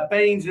to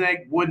beans and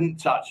egg wouldn't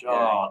touch. Yeah.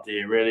 Oh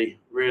dear, really?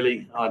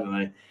 I don't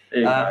know. There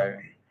you go.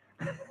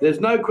 There's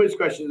no quiz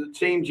questions at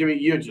Team Jimmy.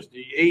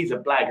 He's a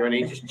blagger and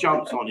he just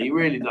jumps on. He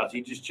really does.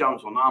 He just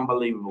jumps on.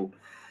 Unbelievable.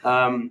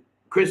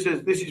 Chris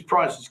says, this is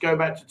priceless. Go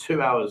back to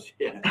 2 hours.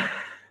 Yeah.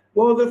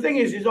 Well, the thing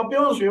is I'll be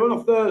honest with you, on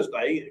a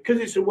Thursday,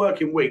 because it's a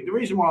working week, the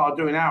reason why I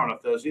do an hour on a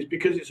Thursday is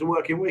because it's a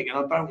working week and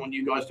I don't want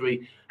you guys to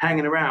be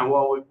hanging around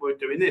while we're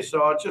doing this.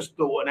 So I just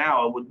thought an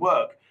hour would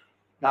work.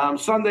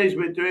 Sundays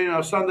we're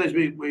doing, Sundays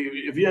we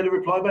have you had a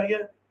reply back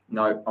yet?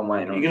 No, I'm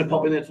waiting. You're going to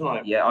pop in there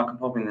tonight? Yeah, I can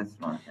pop in there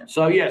tonight.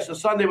 Yeah. So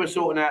Sunday we're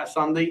sorting out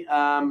Sunday.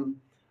 No,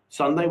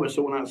 today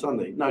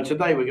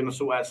we're going to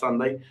sort out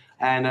Sunday,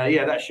 and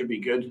that should be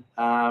good.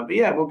 But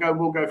yeah, we'll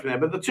go from there.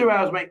 But the 2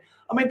 hours, mate.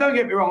 I mean, don't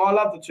get me wrong. I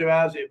love the 2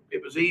 hours.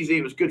 It was easy.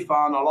 It was good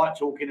fun. I like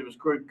talking. It was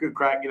good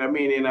crack. You know,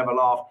 me and Ian have a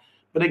laugh.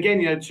 But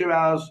again, 2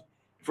 hours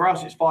for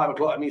us. It's 5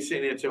 o'clock. I mean,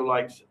 sitting here till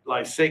like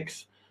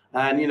 6.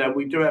 And, you know,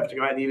 we do have to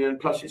go out in the evening.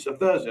 Plus, it's a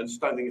Thursday. I just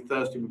don't think a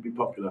Thursday would be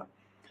popular.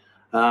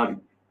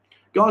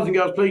 Guys and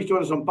girls, please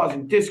join us on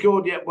Buzzing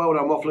Discord. Yep, well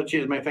done, Waffler.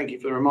 Cheers, mate. Thank you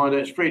for the reminder.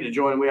 It's free to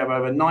join. We have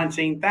over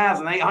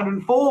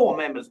 19,804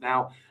 members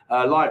now.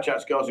 Live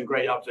chats, guys, and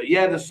great update.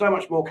 Yeah, there's so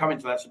much more coming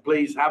to that, so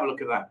please have a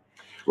look at that.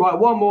 Right,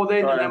 one more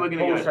then, and then we're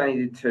going to go. Only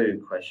did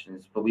 2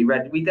 questions, but we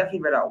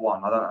definitely read out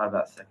 1. I don't know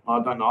about the second.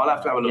 I don't know. I'll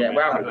have to have a look. Yeah,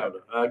 we'll have a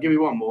look. Give me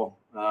one more,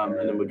 and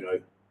then we'll go.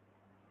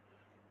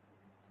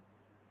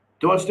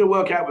 Do I still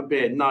work out with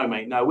beard? No,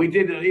 mate. No, we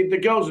did. The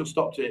girls have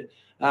stopped it.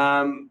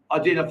 I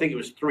think it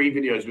was 3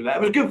 videos with that.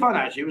 It was good fun,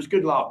 actually. It was a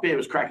good laugh. Beer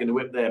was cracking the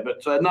whip there.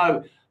 But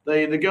no,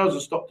 the girls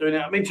have stopped doing it.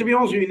 I mean, to be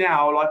honest with you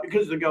now, like,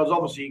 because the girls,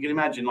 obviously, you can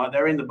imagine, like,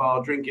 they're in the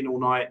bar drinking all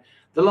night.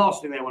 The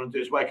last thing they want to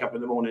do is wake up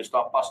in the morning and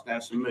start busting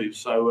out some moves.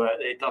 So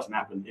it doesn't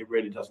happen. It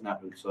really doesn't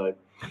happen. So,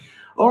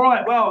 all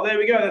right. Well, there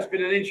we go. That's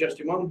been an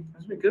interesting one.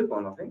 That's been a good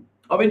one, I think.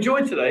 I've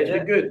enjoyed today. It's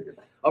been good.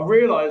 I've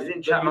realised. I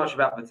didn't chat much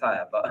about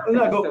Pattaya, but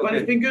but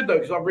it's been good though,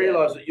 because I've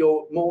realised that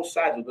you're more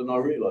saddled than I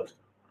realised.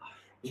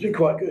 It's been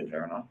quite good.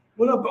 Fair enough.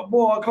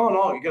 Well, I can't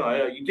argue, can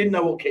I? You didn't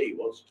know what kitty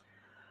was.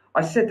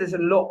 I said there's a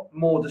lot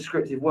more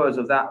descriptive words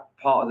of that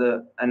part of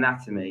the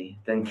anatomy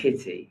than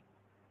kitty.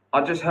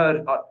 I just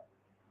heard.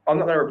 I'm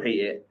not going to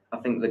repeat it. I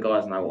think the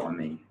guys know what I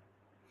mean.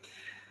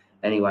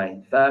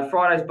 Anyway,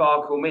 Friday's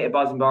bar call. Meet at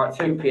Buzzing Bar at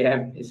 2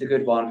 p.m. It's a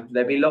good one.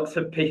 There'll be lots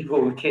of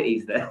people with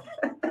kitties there.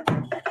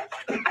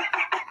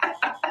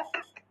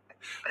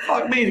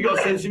 Fuck me, he's got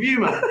a sense of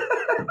humour.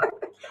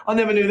 I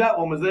never knew that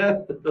one was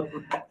there.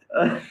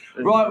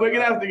 Right, we're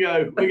going to have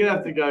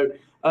to go.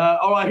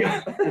 All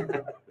right.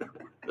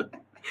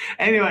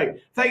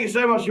 Anyway, thank you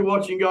so much for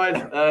watching, guys.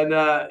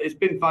 And it's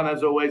been fun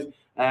as always.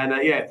 And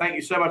yeah, thank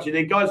you so much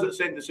indeed. Guys that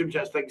sent the super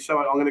chats, thank you so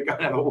much. I'm going to go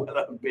and have a well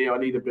of beer. I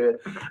need a beer.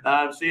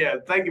 So yeah,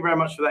 thank you very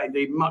much for that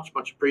indeed. Much,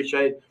 much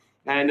appreciated.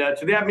 And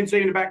to the admin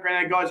team in the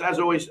background, guys, as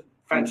always,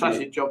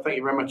 fantastic job. Thank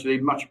you very much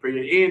indeed. Much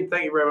appreciated. Ian,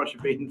 thank you very much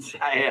for being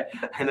here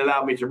and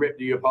allowing me to rip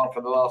you apart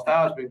for the last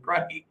hour. It's been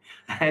great.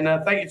 And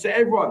thank you to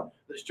everyone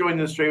that's joining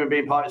the stream and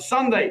being part of it.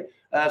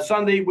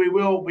 Sunday, we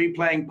will be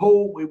playing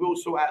pool. We will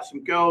sort out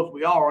some girls.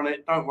 We are on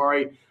it. Don't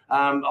worry.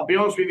 I'll be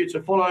honest with you,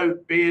 to follow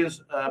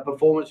Beer's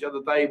performance the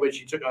other day when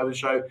she took over the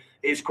show,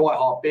 it's quite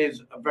hard.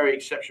 Beer's a very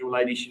exceptional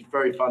lady. She's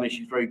very funny.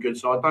 She's very good.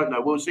 So I don't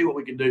know. We'll see what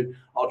we can do.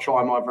 I'll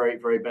try my very,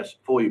 very best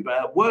for you.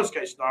 But worst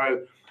case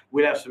scenario,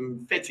 we'll have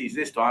some fitties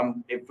this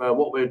time. If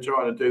what we're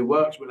trying to do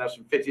works, we'll have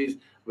some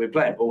fitties. We're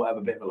playing ball, we'll have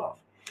a bit of a laugh.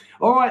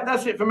 All right,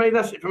 that's it for me.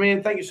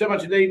 And thank you so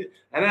much indeed.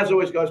 And as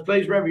always, guys,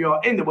 please, wherever you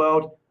are in the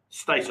world,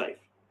 stay safe.